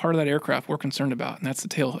really one part of that aircraft we're concerned about, and that's the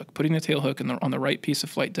tail hook, putting the tail hook on the right piece of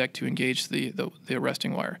flight deck to engage the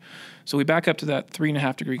arresting wire. So we back up to that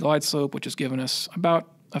 3.5 degree glide slope, which has given us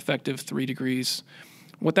about effective 3 degrees.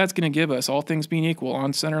 What that's going to give us, all things being equal,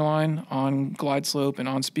 on center line, on glide slope, and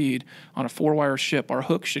on speed, on a 4-wire ship, our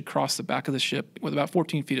hook should cross the back of the ship with about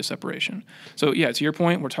 14 feet of separation. So yeah, to your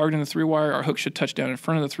point, we're targeting the 3-wire. Our hook should touch down in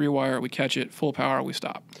front of the 3-wire. We catch it, full power, we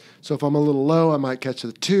stop. So if I'm a little low, I might catch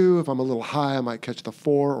the 2. If I'm a little high, I might catch the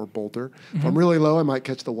 4 or bolter. If I'm really low, I might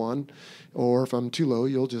catch the 1. Or if I'm too low,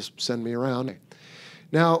 you'll just send me around.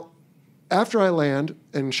 Now, after I land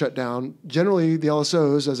and shut down, generally the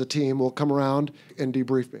LSOs as a team will come around and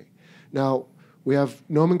debrief me. Now, we have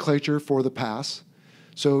nomenclature for the pass.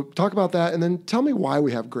 So talk about that, and then tell me why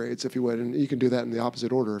we have grades, if you would. And you can do that in the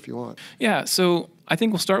opposite order if you want. Yeah, so I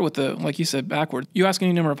think we'll start with like you said, backward. You ask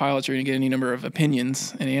any number of pilots, you're going to get any number of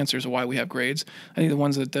opinions and answers of why we have grades. I think the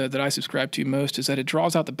ones that I subscribe to most is that it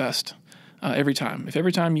draws out the best. Every time. If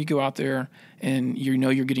every time you go out there and you know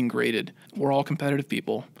you're getting graded, we're all competitive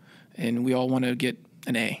people, and we all want to get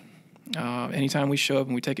an A. Anytime we show up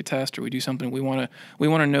and we take a test or we do something, we want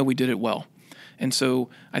to know we did it well. And so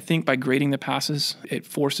I think by grading the passes, it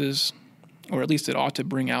forces, or at least it ought to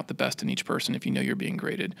bring out the best in each person if you know you're being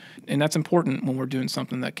graded. And that's important when we're doing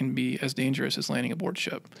something that can be as dangerous as landing aboard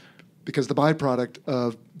ship. Because the byproduct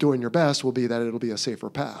of doing your best will be that it'll be a safer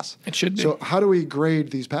pass. It should be. So how do we grade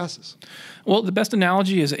these passes? Well, the best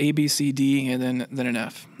analogy is A, B, C, D, and then an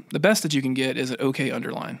F. The best that you can get is an OK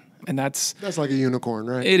underline. And that's like a unicorn,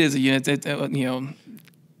 right? It is a unit.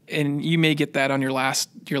 And you may get that on your last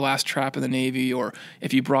trap in the Navy, or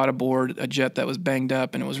if you brought aboard a jet that was banged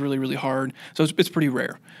up and it was really, really hard. So it's pretty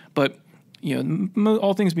rare. But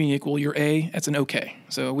all things being equal, your A, that's an OK.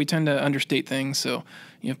 So we tend to understate things. So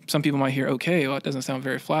some people might hear OK, well, it doesn't sound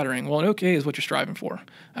very flattering. Well, an OK is what you're striving for,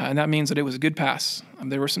 and that means that it was a good pass.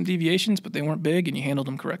 There were some deviations, but they weren't big, and you handled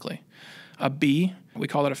them correctly. A B, we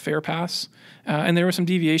call it a fair pass. And there were some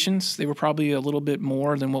deviations. They were probably a little bit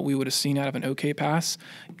more than what we would have seen out of an OK pass.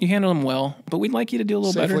 You handled them well, but we'd like you to do a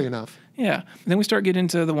little better. Safely enough. Yeah. And then we start getting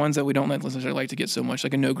into the ones that we don't necessarily like to get so much,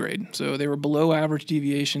 like a no grade. So they were below average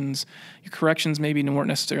deviations. Your corrections maybe weren't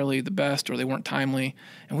necessarily the best, or they weren't timely.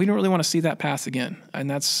 And we don't really want to see that pass again. And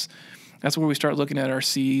that's where we start looking at our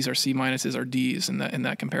C's, our C minuses, our D's in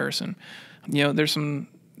that comparison. There's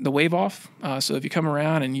the wave off. So if you come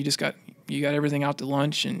around and you got everything out to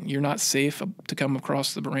lunch and you're not safe to come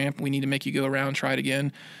across the ramp, we need to make you go around, try it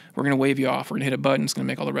again. We're going to wave you off. We're going to hit a button. It's going to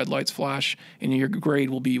make all the red lights flash, and your grade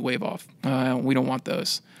will be wave off. We don't want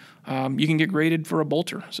those. You can get graded for a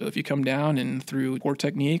bolter. So if you come down and through poor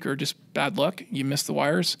technique or just bad luck, you miss the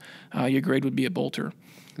wires, your grade would be a bolter.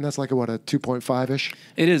 And that's like a 2.5-ish?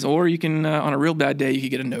 It is. Or you can, on a real bad day, you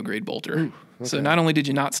could get a no-grade bolter. Ooh, okay. So not only did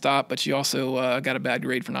you not stop, but you also got a bad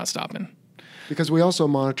grade for not stopping. Because we also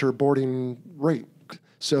monitor boarding rate.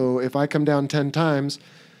 So if I come down 10 times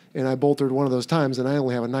and I boltered one of those times, then I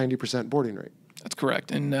only have a 90% boarding rate. That's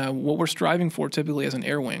correct. And what we're striving for typically as an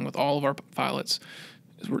air wing with all of our pilots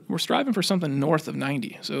is we're striving for something north of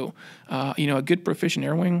 90. So, a good proficient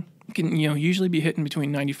air wing can, usually be hitting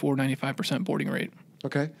between 94 and 95% boarding rate.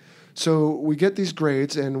 Okay. So we get these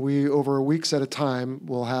grades, and we, over weeks at a time,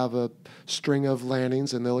 will have a string of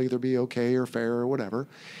landings, and they'll either be okay or fair or whatever.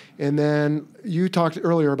 And then you talked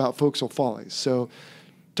earlier about forecastle follies. So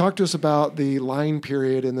talk to us about the line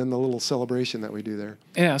period and then the little celebration that we do there.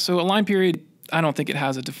 Yeah, so a line period, I don't think it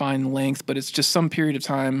has a defined length, but it's just some period of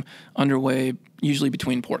time underway, usually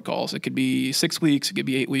between port calls. It could be 6 weeks, it could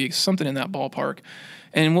be 8 weeks, something in that ballpark.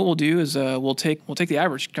 And what we'll do is we'll take the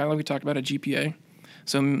average, kind of like we talked about a GPA.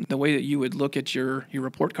 So the way that you would look at your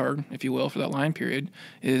report card, if you will, for that line period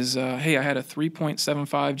is, hey, I had a 3.75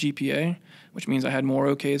 GPA, which means I had more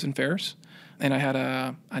OKs than fares, and I had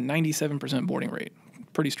a 97% boarding rate,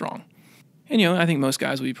 pretty strong. And I think most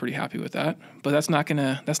guys would be pretty happy with that, but that's not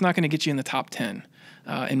gonna get you in the top 10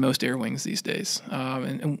 in most air wings these days.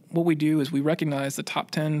 And what we do is we recognize the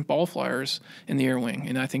top 10 ball flyers in the air wing,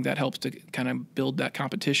 and I think that helps to kind of build that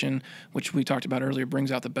competition, which we talked about earlier,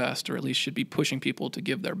 brings out the best, or at least should be pushing people to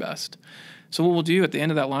give their best. So what we'll do at the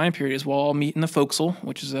end of that line period is we'll all meet in the forecastle,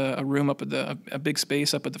 which is a room up at a big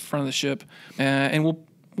space up at the front of the ship, and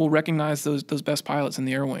we'll recognize those best pilots in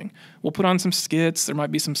the air wing. We'll put on some skits. There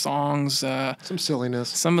might be some songs, some silliness.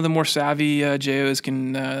 Some of the more savvy JOs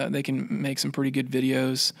can make some pretty good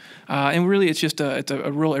videos. And really, it's just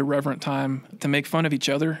a real irreverent time to make fun of each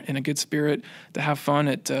other in a good spirit, to have fun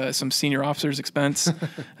at some senior officers' expense.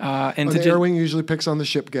 And the air wing usually picks on the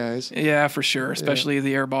ship guys. Yeah, for sure, especially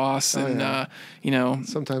the air boss and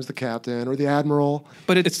sometimes the captain or the admiral.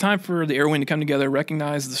 But it's time for the air wing to come together,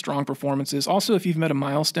 recognize the strong performances. Also, if you've met a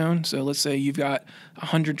milestone, so let's say you've got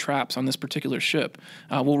 100 traps on this particular ship,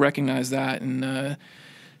 we'll recognize that. And,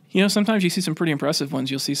 sometimes you see some pretty impressive ones.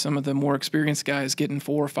 You'll see some of the more experienced guys getting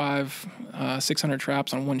 400 or 500, 600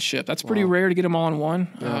 traps on one ship. That's pretty rare to get them all in one.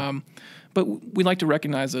 Yeah. But we like to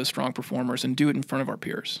recognize those strong performers and do it in front of our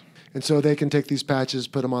peers. And so they can take these patches,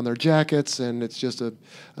 put them on their jackets, and it's just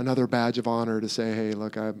another badge of honor to say, hey,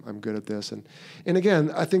 look, I'm good at this. And again,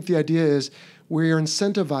 I think the idea is we're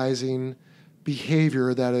incentivizing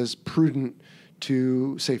behavior that is prudent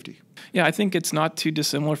to safety. Yeah, I think it's not too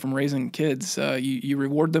dissimilar from raising kids. You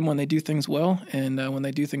reward them when they do things well, and when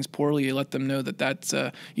they do things poorly, you let them know that's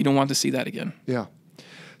you don't want to see that again. Yeah.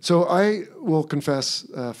 So I will confess,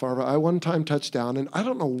 Farva, I one time touched down, and I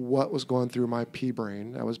don't know what was going through my pea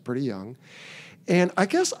brain. I was pretty young. And I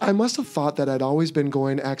guess I must have thought that I'd always been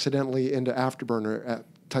going accidentally into afterburner at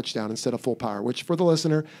touchdown instead of full power, which for the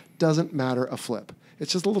listener doesn't matter a flip.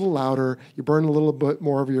 It's just a little louder. You burn a little bit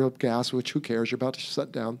more of your gas, which who cares? You're about to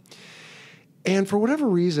shut down. And for whatever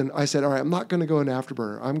reason, I said, all right, I'm not going to go into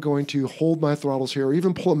afterburner. I'm going to hold my throttles here or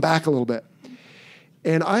even pull them back a little bit.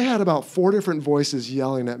 And I had about 4 different voices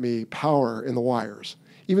yelling at me, power in the wires.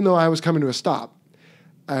 Even though I was coming to a stop,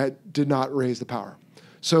 I did not raise the power.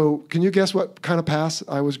 So can you guess what kind of pass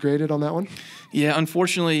I was graded on that one? Yeah,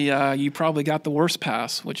 unfortunately, you probably got the worst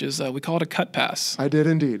pass, which is, we call it a cut pass. I did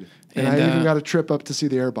indeed. And I even got a trip up to see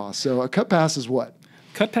the air boss. So a cut pass is what?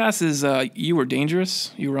 Cut pass is you were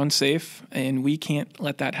dangerous, you were unsafe, and we can't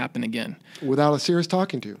let that happen again. Without a serious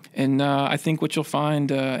talking to. And I think what you'll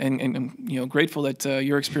find, and grateful that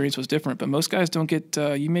your experience was different, but most guys don't get,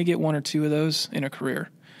 you may get 1 or 2 of those in a career.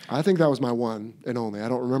 I think that was my one and only. I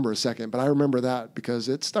don't remember a second, but I remember that because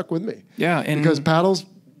it stuck with me. Yeah. Because paddles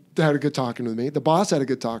had a good talking with me. The boss had a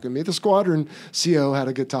good talking with me. The squadron CO had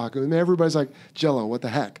a good talking with me. Everybody's like, Jello, what the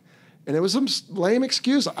heck? And it was some lame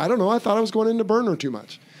excuse. I don't know. I thought I was going into burner too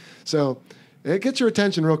much. So it gets your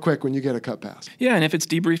attention real quick when you get a cut pass. Yeah, and if it's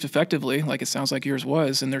debriefed effectively, like it sounds like yours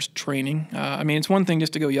was, and there's training. It's one thing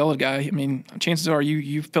just to go yell at a guy. Chances are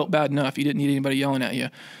you felt bad enough. You didn't need anybody yelling at you.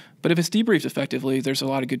 But if it's debriefed effectively, there's a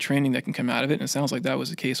lot of good training that can come out of it, and it sounds like that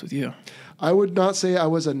was the case with you. I would not say I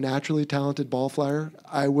was a naturally talented ball flyer.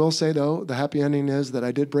 I will say, though, the happy ending is that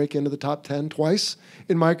I did break into the top 10 twice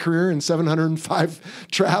in my career in 705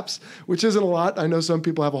 traps, which isn't a lot. I know some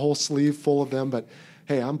people have a whole sleeve full of them, but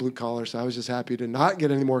hey, I'm blue collar, so I was just happy to not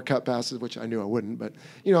get any more cut passes, which I knew I wouldn't. But,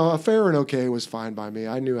 a fair and okay was fine by me.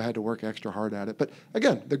 I knew I had to work extra hard at it. But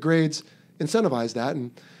again, the grades incentivized that,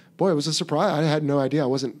 and boy, it was a surprise. I had no idea. I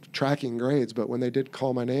wasn't tracking grades, but when they did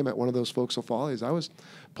call my name at one of those forecastle follies, I was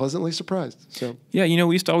pleasantly surprised. So yeah,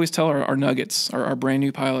 we used to always tell our nuggets, our brand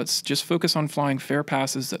new pilots, just focus on flying fair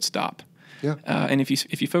passes that stop. Yeah. And if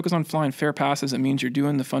you focus on flying fair passes, it means you're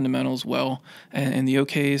doing the fundamentals well, and the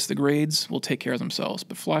OKs, the grades will take care of themselves.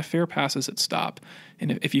 But fly fair passes that stop,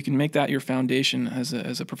 and if you can make that your foundation as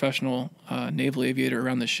a professional naval aviator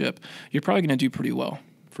around the ship, you're probably going to do pretty well.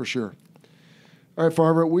 For sure. All right,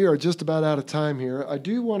 Farva, we are just about out of time here. I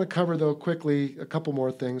do want to cover, though, quickly a couple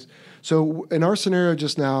more things. So in our scenario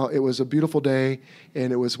just now, it was a beautiful day,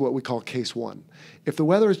 and it was what we call case 1. If the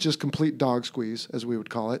weather is just complete dog squeeze, as we would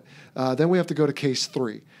call it, then we have to go to case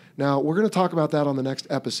 3. Now, we're going to talk about that on the next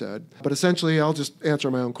episode, but essentially, I'll just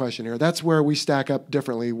answer my own question here. That's where we stack up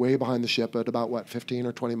differently, way behind the ship at about, 15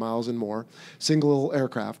 or 20 miles and more, single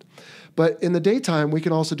aircraft. But in the daytime, we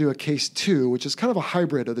can also do a case 2, which is kind of a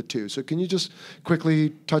hybrid of the two. So can you just quickly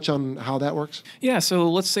touch on how that works? Yeah,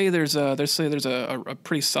 so let's say there's a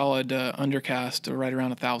pretty solid undercast right around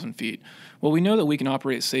 1,000 feet. Well, we know that we can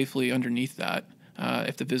operate safely underneath that.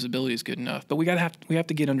 if the visibility is good enough. But we have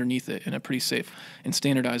to get underneath it in a pretty safe and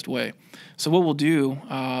standardized way. So what we'll do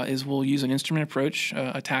is we'll use an instrument approach,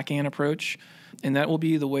 a TACAN approach, and that will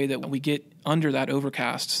be the way that we get under that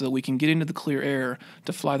overcast so that we can get into the clear air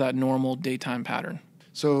to fly that normal daytime pattern.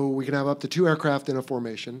 So we can have up to 2 aircraft in a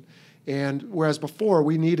formation. And whereas before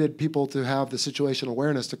we needed people to have the situational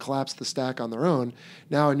awareness to collapse the stack on their own,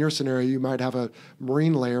 now in your scenario you might have a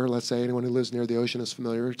marine layer. Let's say anyone who lives near the ocean is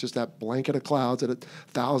familiar. Just that blanket of clouds at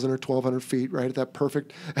 1,000 or 1,200 feet, right at that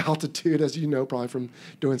perfect altitude, as you know probably from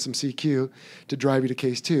doing some CQ, to drive you to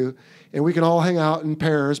case 2. And we can all hang out in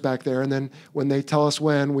pairs back there, and then when they tell us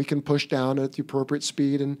when, we can push down at the appropriate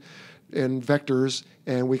speed and vectors,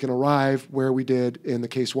 and we can arrive where we did in the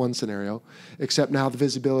case 1 scenario, except now the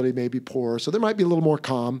visibility may be poor. So there might be a little more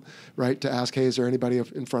calm, right, to ask, hey, is there anybody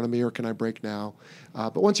in front of me, or can I brake now?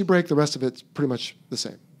 But once you brake, the rest of it's pretty much the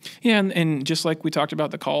same. Yeah, and just like we talked about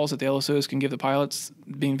the calls that the LSOs can give the pilots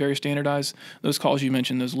being very standardized, those calls you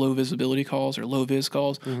mentioned, those low visibility calls or low vis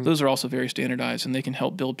calls, those are also very standardized, and they can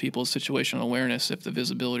help build people's situational awareness if the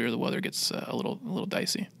visibility or the weather gets a little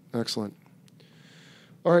dicey. Excellent.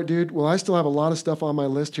 All right, dude. Well, I still have a lot of stuff on my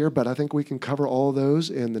list here, but I think we can cover all of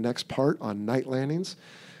those in the next part on night landings.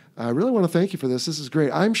 I really want to thank you for this. This is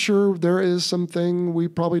great. I'm sure there is something we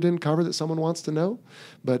probably didn't cover that someone wants to know,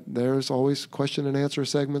 but there's always question and answer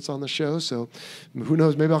segments on the show. So who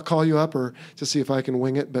knows, maybe I'll call you up or to see if I can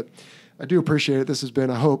wing it. But I do appreciate it. This has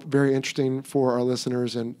been, I hope, very interesting for our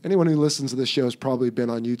listeners. And anyone who listens to this show has probably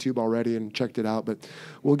been on YouTube already and checked it out. But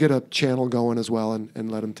we'll get a channel going as well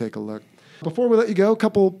and let them take a look. Before we let you go, a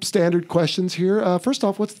couple standard questions here. First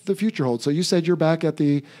off, what's the future hold? So you said you're back at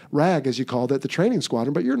the RAG, as you called it, the training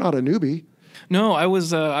squadron, but you're not a newbie. No, I was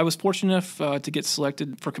fortunate enough to get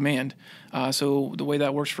selected for command. So the way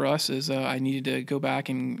that works for us is I needed to go back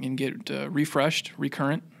and get refreshed,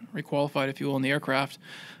 recurrent, requalified, if you will, in the aircraft.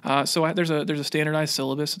 So there's a standardized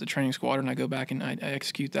syllabus at the training squadron. I go back and I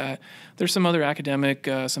execute that. There's some other academic,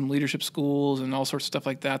 some leadership schools and all sorts of stuff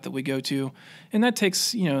like that we go to, and that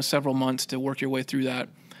takes several months to work your way through that.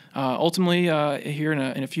 Ultimately, here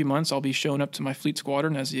in a few months, I'll be showing up to my fleet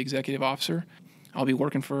squadron as the executive officer. I'll be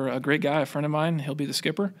working for a great guy, a friend of mine. He'll be the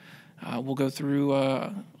skipper. We'll go through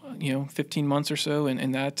 15 months or so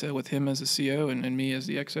in that with him as the CO and me as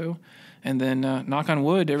the XO. And then, knock on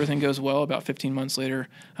wood, everything goes well. About 15 months later,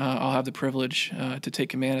 I'll have the privilege to take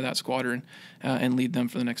command of that squadron and lead them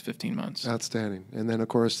for the next 15 months. Outstanding. And then, of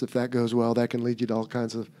course, if that goes well, that can lead you to all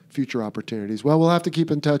kinds of future opportunities. Well, we'll have to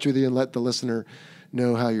keep in touch with you and let the listener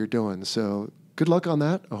know how you're doing. So good luck on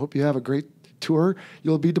that. I hope you have a great tour.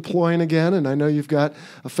 You'll be deploying again, and I know you've got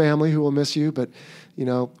a family who will miss you, but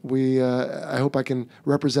I hope I can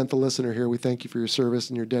represent the listener here. We thank you for your service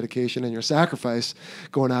and your dedication and your sacrifice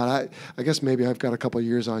going out. I guess maybe I've got a couple of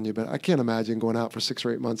years on you, but I can't imagine going out for 6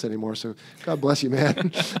 or 8 months anymore. So God bless you,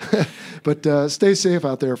 man. But stay safe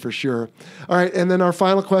out there for sure. All right, and then our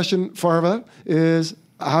final question, Farva, is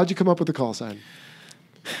how'd you come up with the call sign?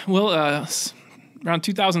 Well, around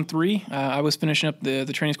 2003, I was finishing up the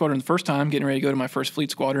training squadron the first time, getting ready to go to my first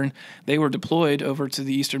fleet squadron. They were deployed over to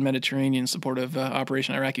the Eastern Mediterranean in support of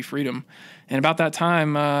Operation Iraqi Freedom. And about that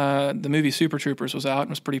time, the movie Super Troopers was out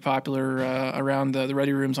and was pretty popular around the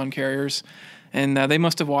ready rooms on carriers. And they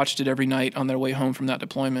must have watched it every night on their way home from that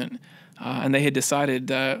deployment. And they had decided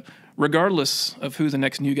that regardless of who the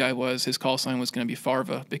next new guy was, his call sign was going to be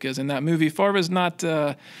Farva, because in that movie, Farva's not,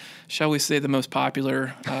 shall we say, the most popular,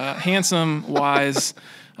 handsome, wise,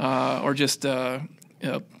 or just,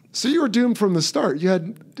 So you were doomed from the start.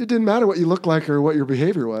 It didn't matter what you looked like or what your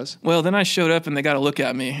behavior was. Well, then I showed up and they got to look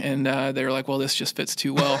at me, and they were like, well, this just fits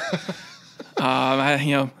too well.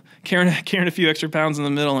 Carrying a few extra pounds in the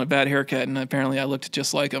middle and a bad haircut, and apparently I looked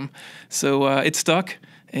just like him. So it stuck,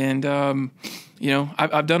 and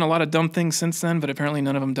I've done a lot of dumb things since then, but apparently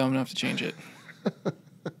none of them dumb enough to change it.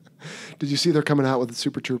 Did you see they're coming out with the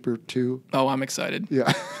Super Trooper 2? Oh, I'm excited.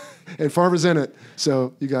 Yeah, and Farva's in it,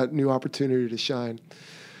 so you got new opportunity to shine.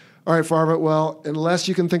 All right, Farva, well, unless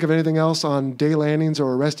you can think of anything else on day landings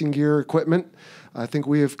or resting gear equipment, I think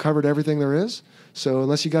we have covered everything there is. So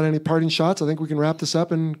unless you got any parting shots, I think we can wrap this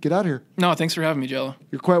up and get out of here. No, thanks for having me, Jello.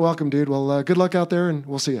 You're quite welcome, dude. Well, good luck out there, and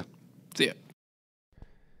we'll see you. See ya.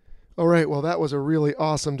 All right, well, that was a really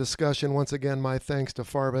awesome discussion. Once again, my thanks to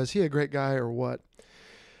Farva. Is he a great guy or what?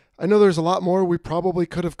 I know there's a lot more we probably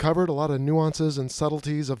could have covered, a lot of nuances and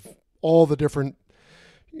subtleties of all the different,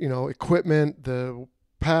 equipment, the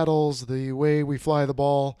paddles, the way we fly the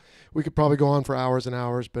ball. We could probably go on for hours and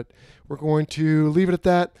hours, but we're going to leave it at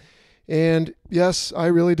that. And yes, I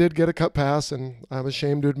really did get a cut pass, and I'm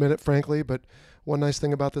ashamed to admit it, frankly, but one nice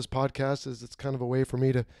thing about this podcast is it's kind of a way for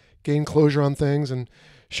me to gain closure on things and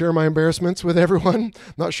share my embarrassments with everyone.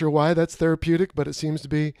 Not sure why that's therapeutic, but it seems to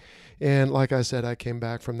be. And like I said, I came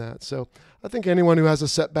back from that. So I think anyone who has a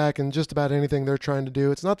setback in just about anything they're trying to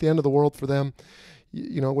do, it's not the end of the world for them.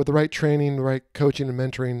 You know, with the right training, the right coaching and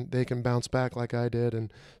mentoring, they can bounce back like I did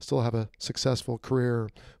and still have a successful career or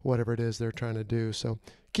whatever it is they're trying to do. So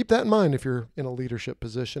keep that in mind if you're in a leadership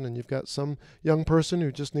position and you've got some young person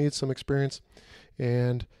who just needs some experience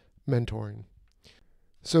and mentoring.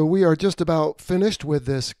 So we are just about finished with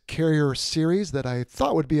this carrier series that I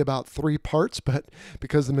thought would be about 3 parts, but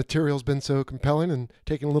because the material's been so compelling and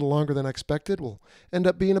taking a little longer than I expected, will end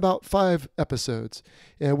up being about 5 episodes.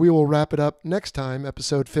 And we will wrap it up next time,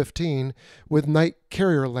 episode 15, with night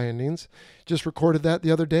carrier landings. Just recorded that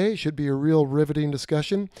the other day. Should be a real riveting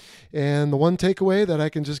discussion. And the one takeaway that I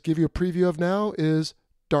can just give you a preview of now is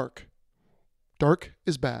dark. Dark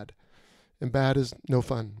is bad. And bad is no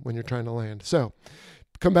fun when you're trying to land. So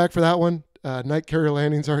come back for that one. Night carrier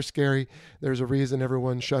landings are scary. There's a reason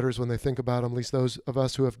everyone shudders when they think about them, at least those of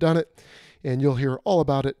us who have done it. And you'll hear all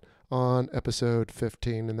about it on episode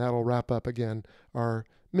 15. And that'll wrap up, again, our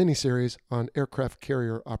mini-series on aircraft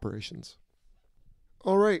carrier operations.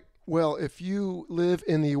 All right. Well, if you live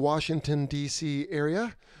in the Washington, D.C.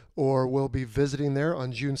 area, or will be visiting there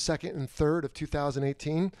on June 2nd and 3rd of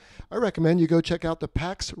 2018, I recommend you go check out the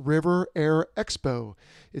Pax River Air Expo.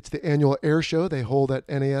 It's the annual air show they hold at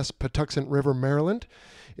NAS Patuxent River, Maryland.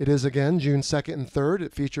 It is, again, June 2nd and 3rd.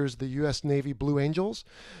 It features the U.S. Navy Blue Angels,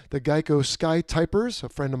 the Geico Sky Typers. A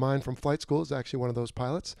friend of mine from flight school is actually one of those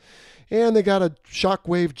pilots. And they got a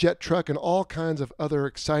Shockwave jet truck and all kinds of other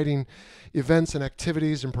exciting events and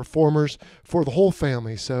activities and performers for the whole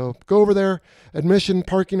family. So go over there. Admission,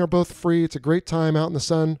 parking are both free. It's a great time out in the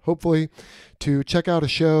sun, hopefully, to check out a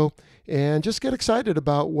show and just get excited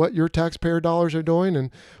about what your taxpayer dollars are doing and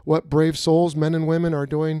what brave souls, men and women, are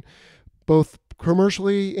doing both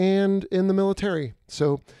commercially and in the military.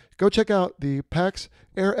 So go check out the PAX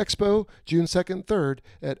Air Expo, June 2nd, 3rd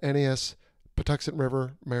at NAS Patuxent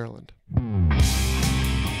River, Maryland.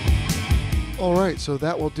 All right, so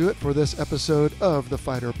that will do it for this episode of the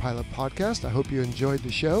Fighter Pilot Podcast. I hope you enjoyed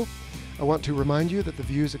the show. I want to remind you that the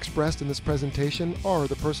views expressed in this presentation are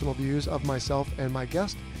the personal views of myself and my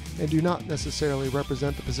guest and do not necessarily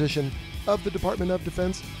represent the position of the Department of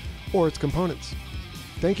Defense or its components.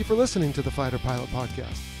 Thank you for listening to the Fighter Pilot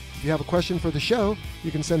Podcast. If you have a question for the show,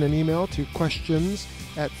 you can send an email to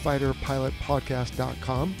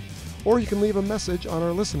questions@fighterpilotpodcast.com, or you can leave a message on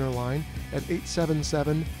our listener line at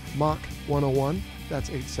 877-MACH-101.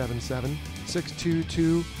 That's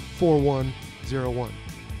 877-622-4101.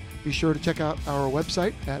 Be sure to check out our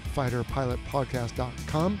website at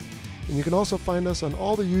fighterpilotpodcast.com, and you can also find us on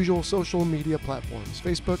all the usual social media platforms: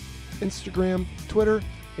 Facebook, Instagram, Twitter,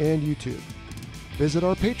 and YouTube. Visit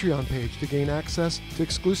our Patreon page to gain access to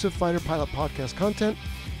exclusive Fighter Pilot Podcast content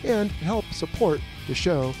and help support the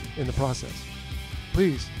show in the process.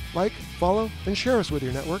 Please like, follow, and share us with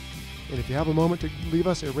your network. And if you have a moment to leave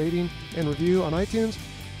us a rating and review on iTunes,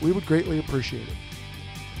 we would greatly appreciate it.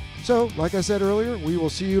 So, like I said earlier, we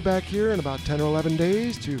will see you back here in about 10 or 11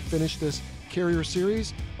 days to finish this carrier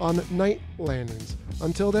series on night landings.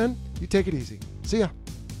 Until then, you take it easy. See ya.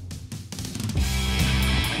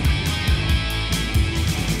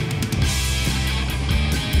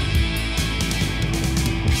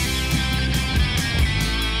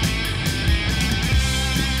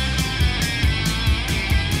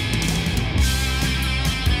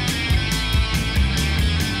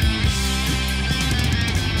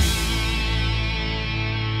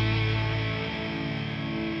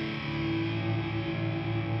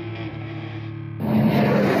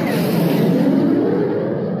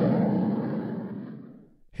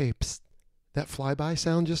 Hey, psst, that flyby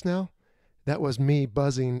sound just now? That was me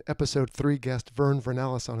buzzing episode 3 guest Vern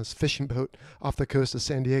Vernalis on his fishing boat off the coast of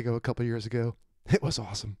San Diego a couple years ago. It was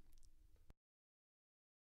awesome.